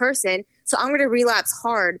little person. So I'm going to relapse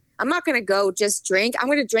hard. I'm not going to go just drink. I'm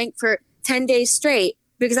going to drink for 10 days straight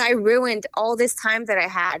because I ruined all this time that I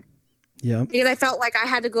had. Yeah. Because I felt like I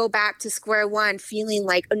had to go back to square one, feeling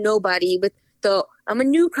like a nobody with I'm a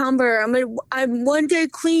newcomer. I'm 1 day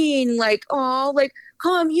clean.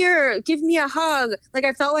 Come here, give me a hug.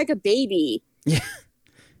 I felt like a baby. Yeah.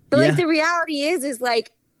 But the reality is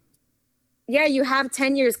yeah, you have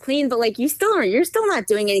 10 years clean, but you're still not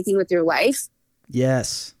doing anything with your life.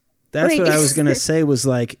 Yes. That's what I was going to say was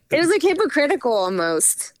it was hypocritical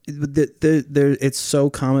almost. It's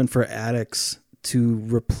so common for addicts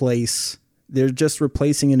to they're just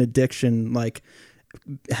replacing an addiction,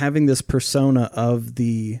 having this persona of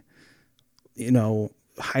the,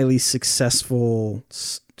 highly successful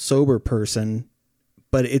sober person,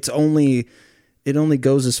 but it only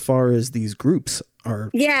goes as far as these groups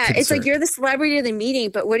are. Yeah, concerned. it's you're the celebrity of the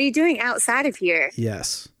meeting, but what are you doing outside of here?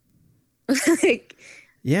 Yes.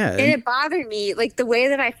 Yeah. And it bothered me, the way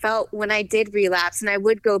that I felt when I did relapse and I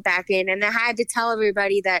would go back in and I had to tell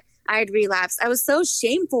everybody that I had relapsed. I was so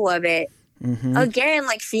shameful of it. Mm-hmm. Again,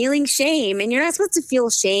 feeling shame. And you're not supposed to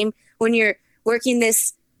feel shame when you're working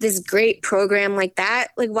this great program like that.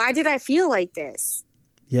 Why did I feel like this?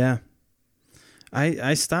 Yeah.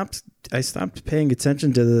 I stopped paying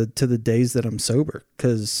attention to the days that I'm sober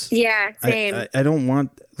because same. I don't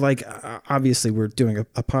want obviously we're doing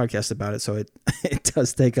a podcast about it, so it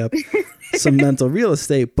does take up some mental real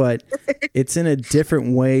estate, but it's in a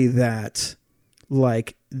different way that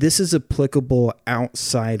this is applicable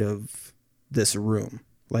outside of this room,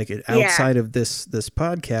 outside of this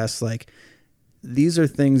podcast. These are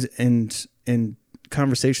things and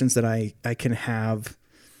conversations that I can have.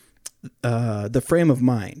 The frame of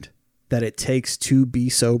mind that it takes to be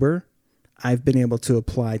sober, I've been able to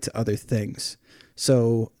apply to other things.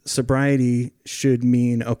 So sobriety should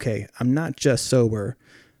mean, okay, I'm not just sober,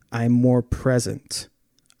 I'm more present.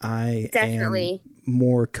 I Definitely am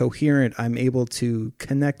more coherent. I'm able to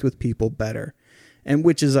connect with people better. And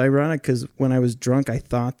which is ironic because when I was drunk, I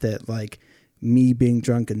thought that me being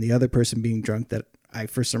drunk and the other person being drunk, that I,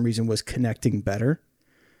 for some reason, was connecting better.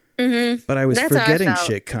 Mm-hmm. But I was forgetting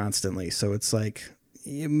shit constantly. So it's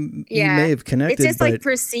you may have connected. It's just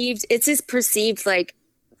perceived. It's just perceived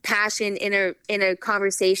passion in a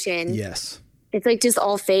conversation. Yes. It's just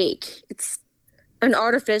all fake. It's an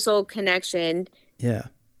artificial connection. Yeah.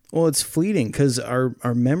 Well, it's fleeting because our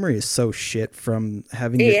memory is so shit from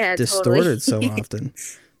having it distorted so often.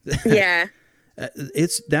 Yeah.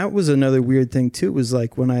 That was another weird thing too, was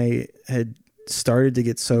when I had started to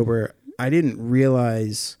get sober, I didn't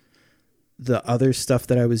realize the other stuff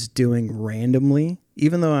that I was doing randomly,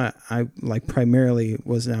 even though I primarily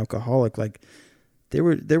was an alcoholic,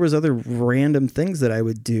 there was other random things that I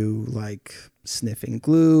would do, sniffing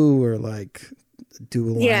glue or do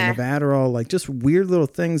a line of Adderall, just weird little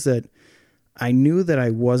things that I knew that I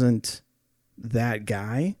wasn't that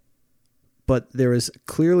guy, but there was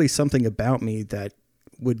clearly something about me that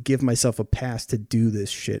would give myself a pass to do this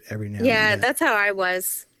shit every now and then. Yeah, that's how I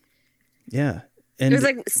was. Yeah. And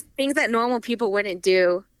there's things that normal people wouldn't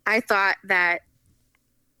do. I thought that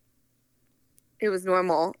it was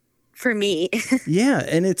normal for me. Yeah,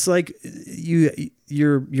 and it's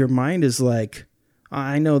your mind is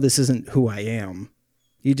I know this isn't who I am.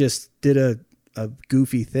 You just did a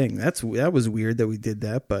goofy thing. That was weird that we did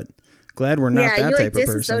that, but glad we're not that you type like of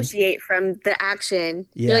person. disassociate from the action.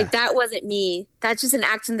 Yeah. You're like, that wasn't me. That's just an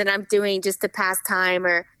action that I'm doing just to pass time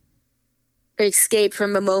or escape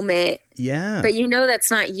from a moment. Yeah. But you know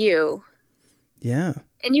that's not you. Yeah.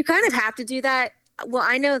 And you kind of have to do that. Well,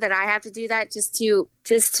 I know that I have to do that just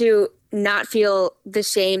to not feel the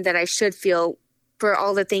shame that I should feel for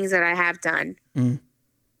all the things that I have done. Mm.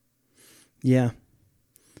 Yeah.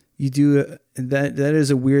 You do that. That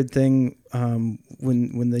is a weird thing.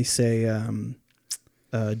 When they say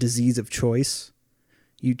disease of choice,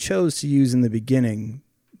 you chose to use in the beginning,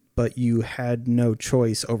 but you had no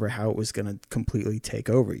choice over how it was going to completely take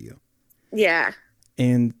over you. Yeah.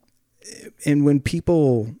 And when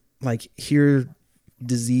people like hear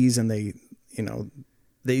disease and they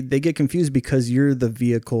get confused because you're the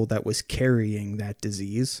vehicle that was carrying that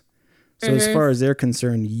disease. So as far as they're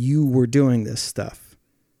concerned, you were doing this stuff,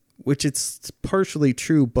 which it's partially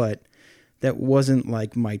true, but that wasn't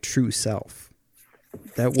like my true self.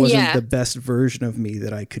 That wasn't the best version of me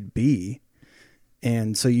that I could be.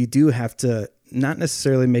 And so you do have to not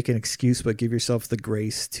necessarily make an excuse, but give yourself the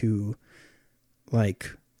grace to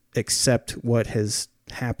like accept what has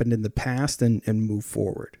happened in the past and move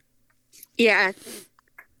forward. Yeah.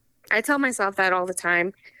 I tell myself that all the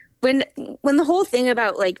time. When the whole thing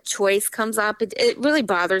about like choice comes up, it really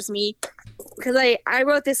bothers me because I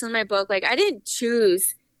wrote this in my book. Like, I didn't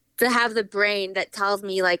choose to have the brain that tells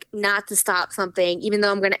me like not to stop something, even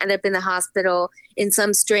though I'm going to end up in the hospital in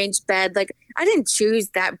some strange bed. Like, I didn't choose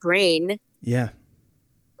that brain. Yeah.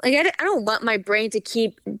 Like, I don't want my brain to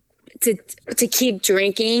keep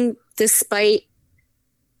drinking despite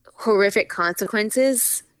horrific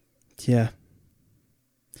consequences. Yeah.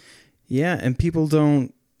 Yeah. And people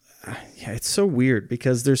don't, yeah, it's so weird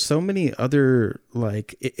because there's so many other,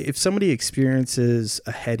 like, if somebody experiences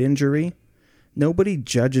a head injury, nobody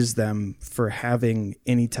judges them for having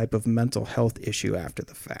any type of mental health issue after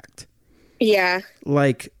the fact. Yeah.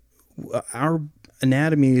 Like, our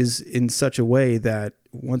anatomy is in such a way that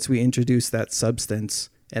once we introduce that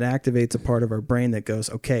substance, it activates a part of our brain that goes,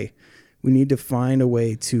 okay, we need to find a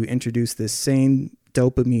way to introduce this same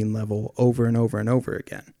dopamine level over and over and over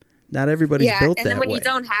again. Not everybody's built that way. And then when you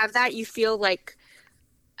don't have that, you feel like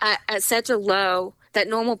at such a low that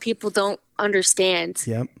normal people don't understand.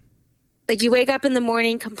 Yep. Like, you wake up in the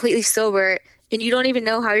morning completely sober and you don't even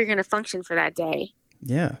know how you're going to function for that day.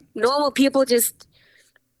 Yeah. Normal people just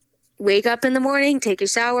wake up in the morning, take a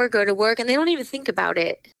shower, go to work, and they don't even think about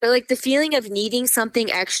it. But like, the feeling of needing something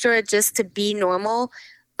extra just to be normal,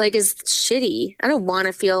 like, is shitty. I don't want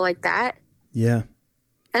to feel like that. Yeah.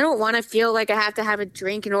 I don't want to feel like I have to have a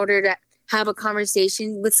drink in order to have a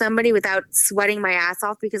conversation with somebody without sweating my ass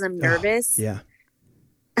off because I'm nervous. Oh, yeah.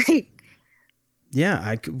 Yeah.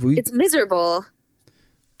 Yeah. It's miserable.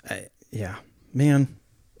 Yeah, man,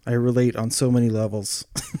 I relate on so many levels.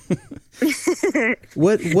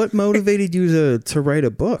 What motivated you to write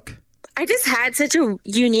a book? I just had such a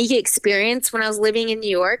unique experience when I was living in New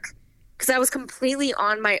York because I was completely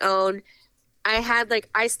on my own.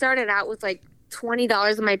 I started out with like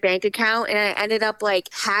 $20 in my bank account and I ended up like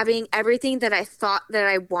having everything that I thought that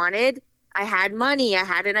I wanted. I had money, I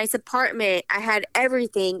had a nice apartment, I had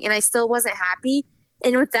everything, and I still wasn't happy.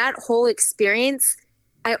 And with that whole experience,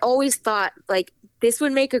 I always thought like, this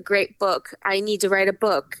would make a great book. I need to write a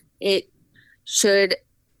book. It should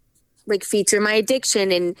like feature my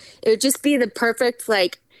addiction, and it would just be the perfect,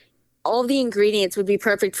 like, all the ingredients would be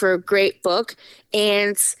perfect for a great book.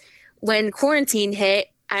 And when quarantine hit,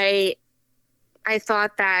 I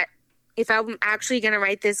thought that if I'm actually going to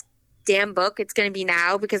write this damn book, it's going to be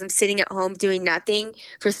now, because I'm sitting at home doing nothing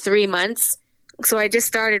for 3 months. So I just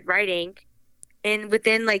started writing, and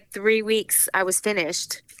within like 3 weeks I was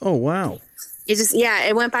finished. Oh, wow.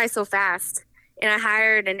 It went by so fast. And I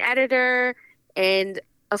hired an editor and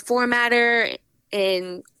a formatter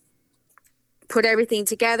and put everything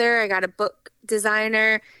together. I got a book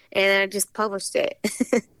designer and I just published it.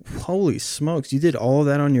 Holy smokes. You did all of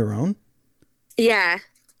that on your own? Yeah.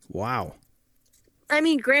 Wow. I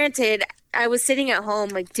mean, granted, I was sitting at home,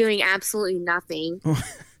 like, doing absolutely nothing.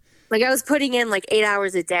 Like, I was putting in like 8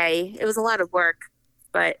 hours a day. It was a lot of work,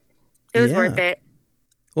 but it was worth it.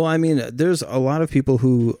 Well, I mean, there's a lot of people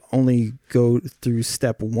who only go through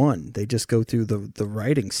step one. They just go through the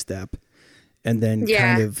writing step, and then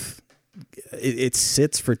kind of it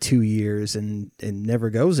sits for 2 years and never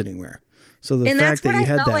goes anywhere. So the fact that you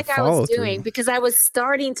had that follow through, because I was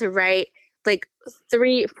starting to write like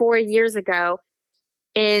 3-4 years ago,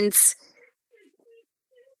 and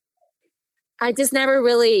I just never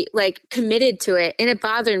really like committed to it, and it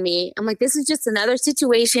bothered me. I'm like, this is just another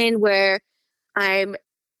situation where I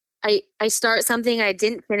start something, I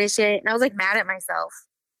didn't finish it, and I was like mad at myself.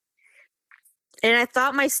 And I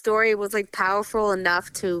thought my story was like powerful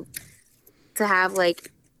enough to have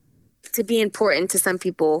like to be important to some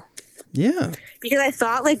people. Yeah. Because I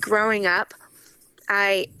thought like growing up,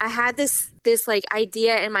 I had this like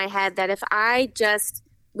idea in my head that if I just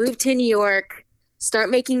move to New York, start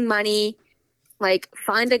making money, like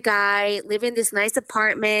find a guy, live in this nice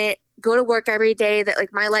apartment, go to work every day, that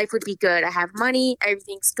like my life would be good. I have money,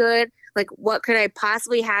 everything's good. Like what could I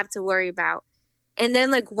possibly have to worry about? And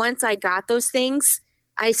then like once I got those things,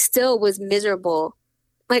 I still was miserable.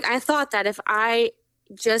 Like I thought that if I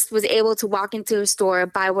just was able to walk into a store,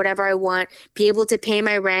 buy whatever I want, be able to pay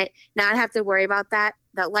my rent, not have to worry about that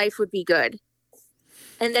life would be good.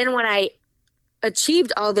 And then when I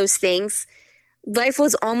achieved all those things, life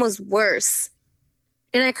was almost worse.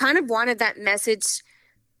 And I kind of wanted that message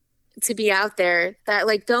to be out there that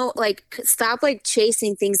like, don't like stop like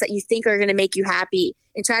chasing things that you think are going to make you happy,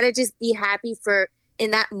 and try to just be happy for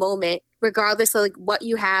in that moment, regardless of like what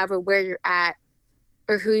you have or where you're at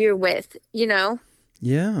or who you're with, you know?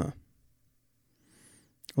 Yeah.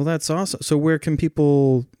 Well, that's awesome. So where can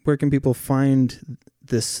people find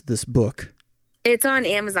this book? It's on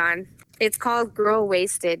Amazon. It's called Girl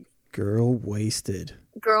Wasted. Girl Wasted.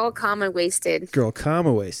 Girl, wasted. Girl,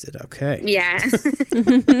 wasted. Okay. Yeah.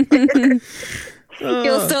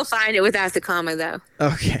 You'll still find it without the comma, though.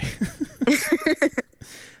 Okay.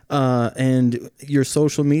 And your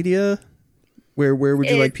social media, where would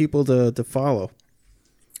you like people to follow?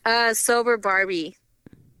 Sober Barbie.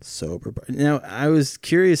 Sober Barbie. Now, I was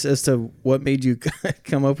curious as to what made you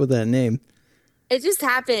come up with that name. It just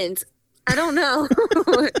happened. I don't know.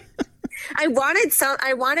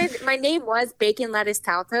 My name was Bacon Lettuce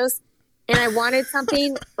Taltos, and I wanted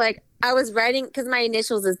something like I was writing because my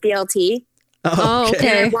initials is BLT. Oh, okay.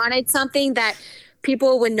 And I wanted something that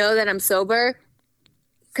people would know that I'm sober,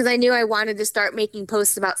 because I knew I wanted to start making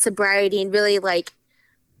posts about sobriety and really like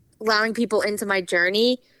allowing people into my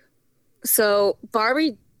journey. So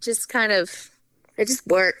Barbie just kind of, it just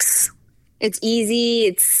works. It's easy.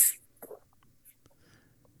 It's,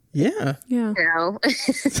 yeah. Yeah. you know.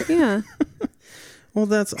 Yeah. Well,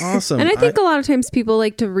 that's awesome. And I think a lot of times people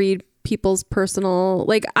like to read people's personal,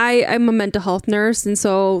 like I'm a mental health nurse. And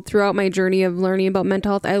so throughout my journey of learning about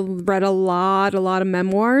mental health, I read a lot of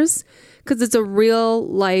memoirs, because it's a real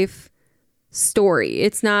life story.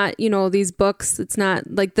 It's not, these books, it's not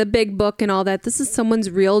like the big book and all that. This is someone's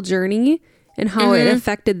real journey and how it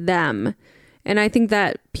affected them. And I think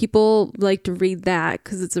that people like to read that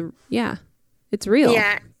because it's real.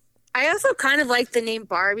 Yeah. I also kind of like the name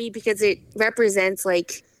Barbie because it represents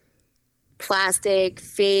like plastic,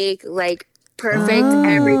 fake, like perfect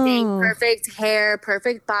everything, perfect hair,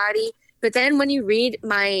 perfect body. But then when you read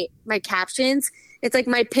my captions, it's like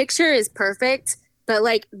my picture is perfect, but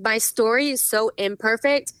like my story is so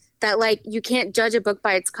imperfect that like you can't judge a book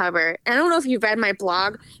by its cover. And I don't know if you've read my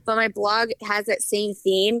blog, but my blog has that same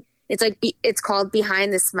theme. It's like it's called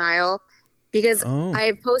Behind the Smile, because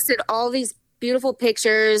I posted all these beautiful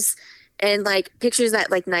pictures and like pictures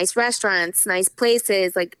at like nice restaurants, nice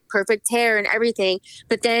places, like perfect hair and everything.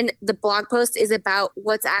 But then the blog post is about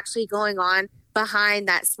what's actually going on behind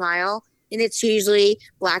that smile. And it's usually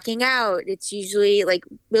blacking out. It's usually like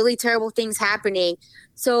really terrible things happening.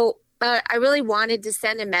 So I really wanted to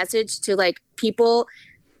send a message to like people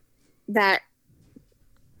that,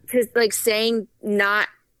 to like saying not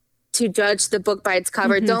to judge the book by its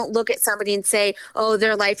cover. Mm-hmm. Don't look at somebody and say, oh,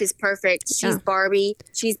 their life is perfect. She's Barbie.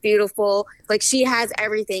 She's beautiful. Like she has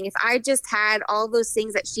everything. If I just had all those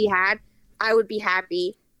things that she had, I would be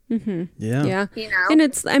happy. Mm-hmm. Yeah. And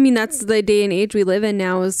that's the day and age we live in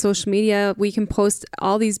now is social media. We can post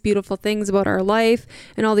all these beautiful things about our life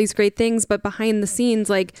and all these great things, but behind the scenes,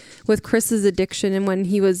 like with Chris's addiction and when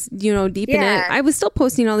he was, deep in it, I was still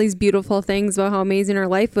posting all these beautiful things about how amazing our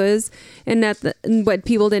life was. And what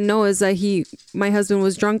people didn't know is that my husband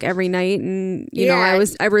was drunk every night, and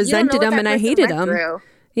I resented him and I hated him.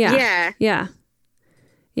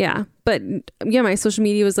 Yeah. But my social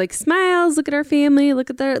media was like smiles, look at our family, look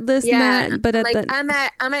at this and that. But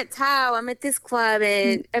I'm at Tao, I'm at this club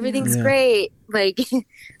and everything's great. Like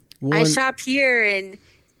I shop here and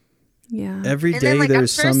every day then,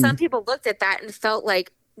 there's I'm sure some people looked at that and felt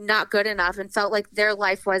like not good enough and felt like their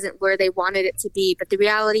life wasn't where they wanted it to be. But the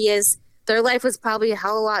reality is their life was probably a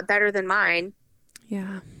hell of a lot better than mine.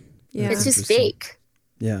 Yeah. It's just fake.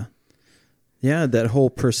 Yeah. Yeah, that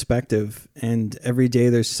whole perspective, and every day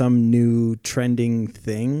there's some new trending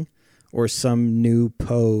thing or some new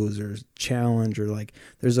pose or challenge, or like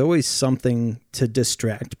there's always something to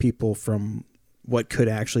distract people from what could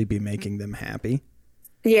actually be making them happy.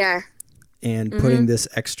 Yeah. And putting this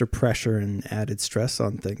extra pressure and added stress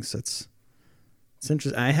on things. It's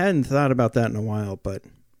interesting. I hadn't thought about that in a while, but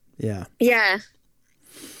yeah. Yeah.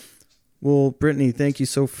 Well, Brittany, thank you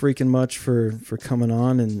so freaking much for coming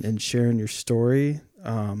on and sharing your story.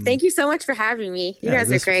 Thank you so much for having me. You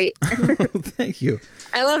guys are great. Thank you.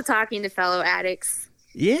 I love talking to fellow addicts.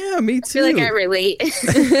 Yeah, me too. I feel like I relate.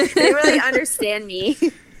 They really understand me.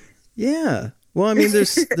 Yeah. Well, I mean,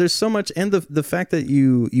 there's so much, and the fact that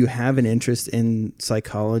you have an interest in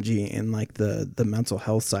psychology and like the mental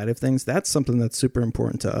health side of things, that's something that's super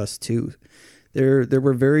important to us too. There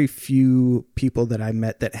were very few people that I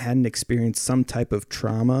met that hadn't experienced some type of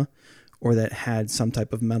trauma or that had some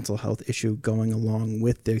type of mental health issue going along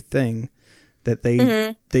with their thing, that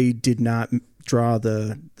they did not draw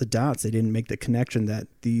the dots. They didn't make the connection that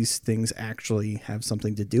these things actually have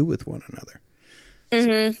something to do with one another.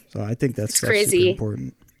 So I think that's crazy. Super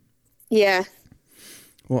important. Yeah.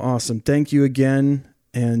 Well, awesome. Thank you again.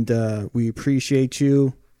 And we appreciate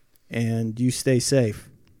you, and you stay safe.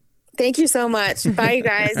 Thank you so much. Bye, you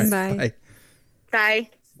guys. Bye. Bye. Bye.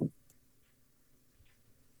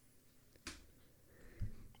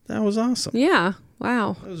 That was awesome. Yeah.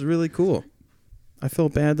 Wow. That was really cool. I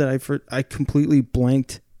felt bad that I completely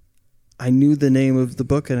blanked. I knew the name of the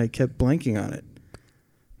book and I kept blanking on it.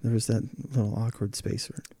 There was that little awkward space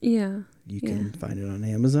where you can find it on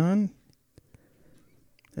Amazon.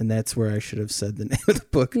 And that's where I should have said the name of the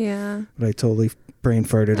book. Yeah. But I totally brain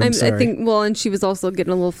farted. I'm sorry. I think, and she was also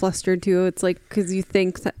getting a little flustered too. It's like, because you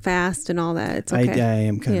think fast and all that. It's okay. I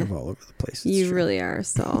am kind of all over the place. You true. Really are.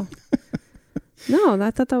 So, no,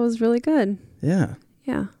 I thought that was really good. Yeah.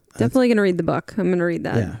 Yeah. Definitely going to read the book. I'm going to read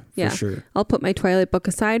that. Yeah, for sure. I'll put my Twilight book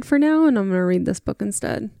aside for now, and I'm going to read this book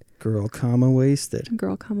instead. Girl, wasted.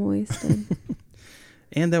 Girl, wasted.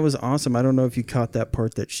 And that was awesome. I don't know if you caught that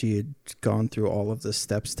part that she had gone through all of the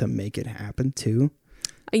steps to make it happen too.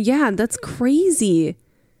 Yeah, that's crazy.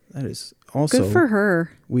 That is also good for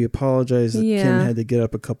her. We apologize that Kim had to get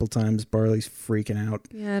up a couple times. Barley's freaking out.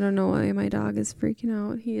 Yeah, I don't know why my dog is freaking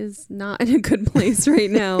out. He is not in a good place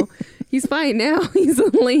right now. He's fine now. He's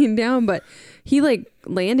laying down, but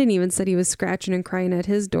Landon even said he was scratching and crying at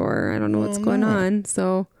his door. I don't know what's going on.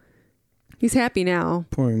 So he's happy now.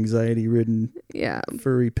 Poor anxiety-ridden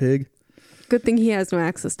furry pig. Good thing he has no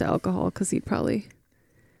access to alcohol, because he'd probably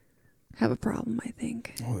have a problem, I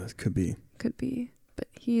think. Oh, that could be. Could be. But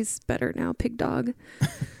he's better now, pig dog.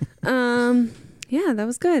 Yeah, that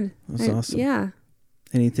was good. That was awesome. Yeah.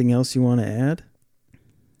 Anything else you want to add?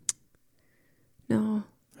 No.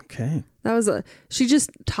 Okay. That was she just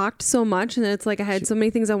talked so much, and it's like I had so many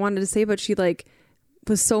things I wanted to say, but she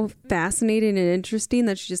was so fascinating and interesting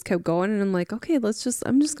that she just kept going, and I'm like, okay, I'm just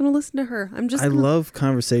going to listen to her. I love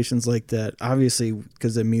conversations like that, obviously,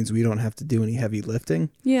 because it means we don't have to do any heavy lifting.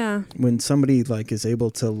 Yeah. When somebody is able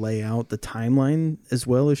to lay out the timeline as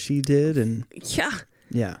well as she did, and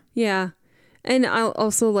yeah. And I'll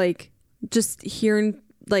also just hearing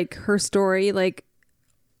her story,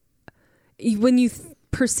 when you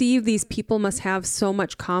perceive these people must have so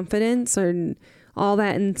much confidence and all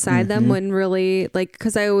that inside them, when really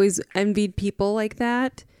because I always envied people like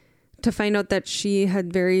that, to find out that she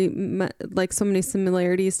had very so many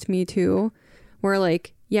similarities to me too, where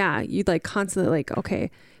you'd constantly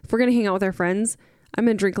okay, if we're gonna hang out with our friends, I'm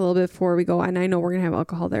gonna drink a little bit before we go, and I know we're gonna have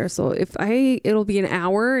alcohol there, so it'll be an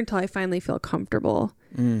hour until I finally feel comfortable.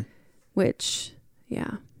 Which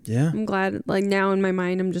I'm glad, now in my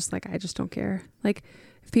mind I'm just I just don't care.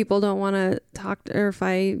 If people don't want to talk, or if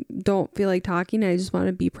I don't feel like talking, I just want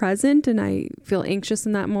to be present, and I feel anxious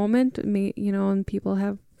in that moment, and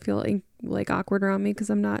people feel awkward around me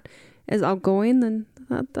because I'm not as outgoing, then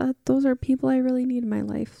those are people I really need in my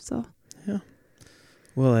life. So yeah.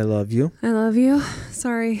 Well, I love you. I love you.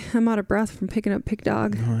 Sorry, I'm out of breath from picking up Pig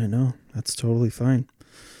Dog. No, I know. That's totally fine.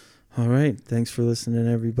 All right. Thanks for listening,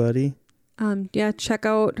 everybody. Check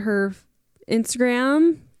out her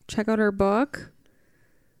Instagram. Check out her book.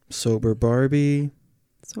 Sober Barbie's.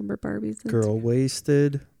 Girl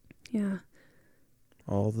Wasted. Yeah.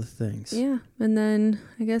 All the things. Yeah. And then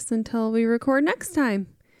I guess until we record next time.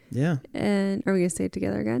 Yeah. And are we going to say it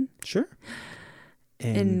together again? Sure.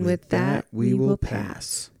 And with that, we will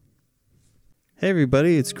pass. Hey,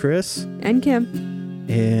 everybody. It's Chris. And Kim.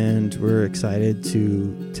 And we're excited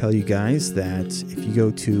to tell you guys that if you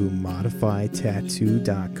go to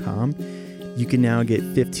modifytattoo.com, you can now get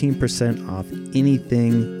 15% off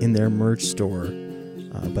anything in their merch store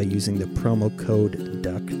by using the promo code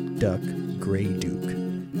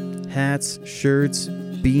DuckDuckGrayDuke. Hats, shirts,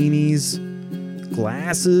 beanies,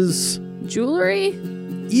 glasses, jewelry,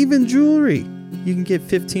 even jewelry. you can get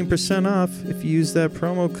 15% off if you use that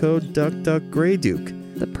promo code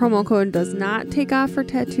DuckDuckGrayDuke. The promo code does not take off for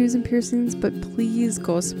tattoos and piercings, but please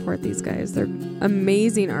go support these guys. They're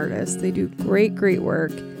amazing artists. They do great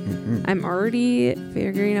work. Mm-hmm. I'm already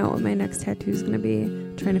figuring out what my next tattoo is going to be.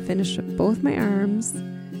 Trying to finish both my arms.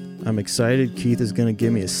 I'm excited. Keith is going to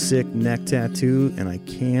give me a sick neck tattoo, and I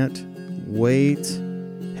can't wait.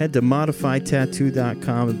 Head to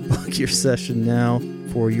modifytattoo.com and book your session now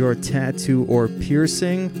for your tattoo or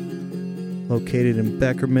piercing. Located in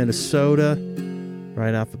Becker, Minnesota,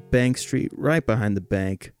 right off of Bank Street, right behind the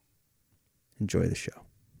bank. Enjoy the show.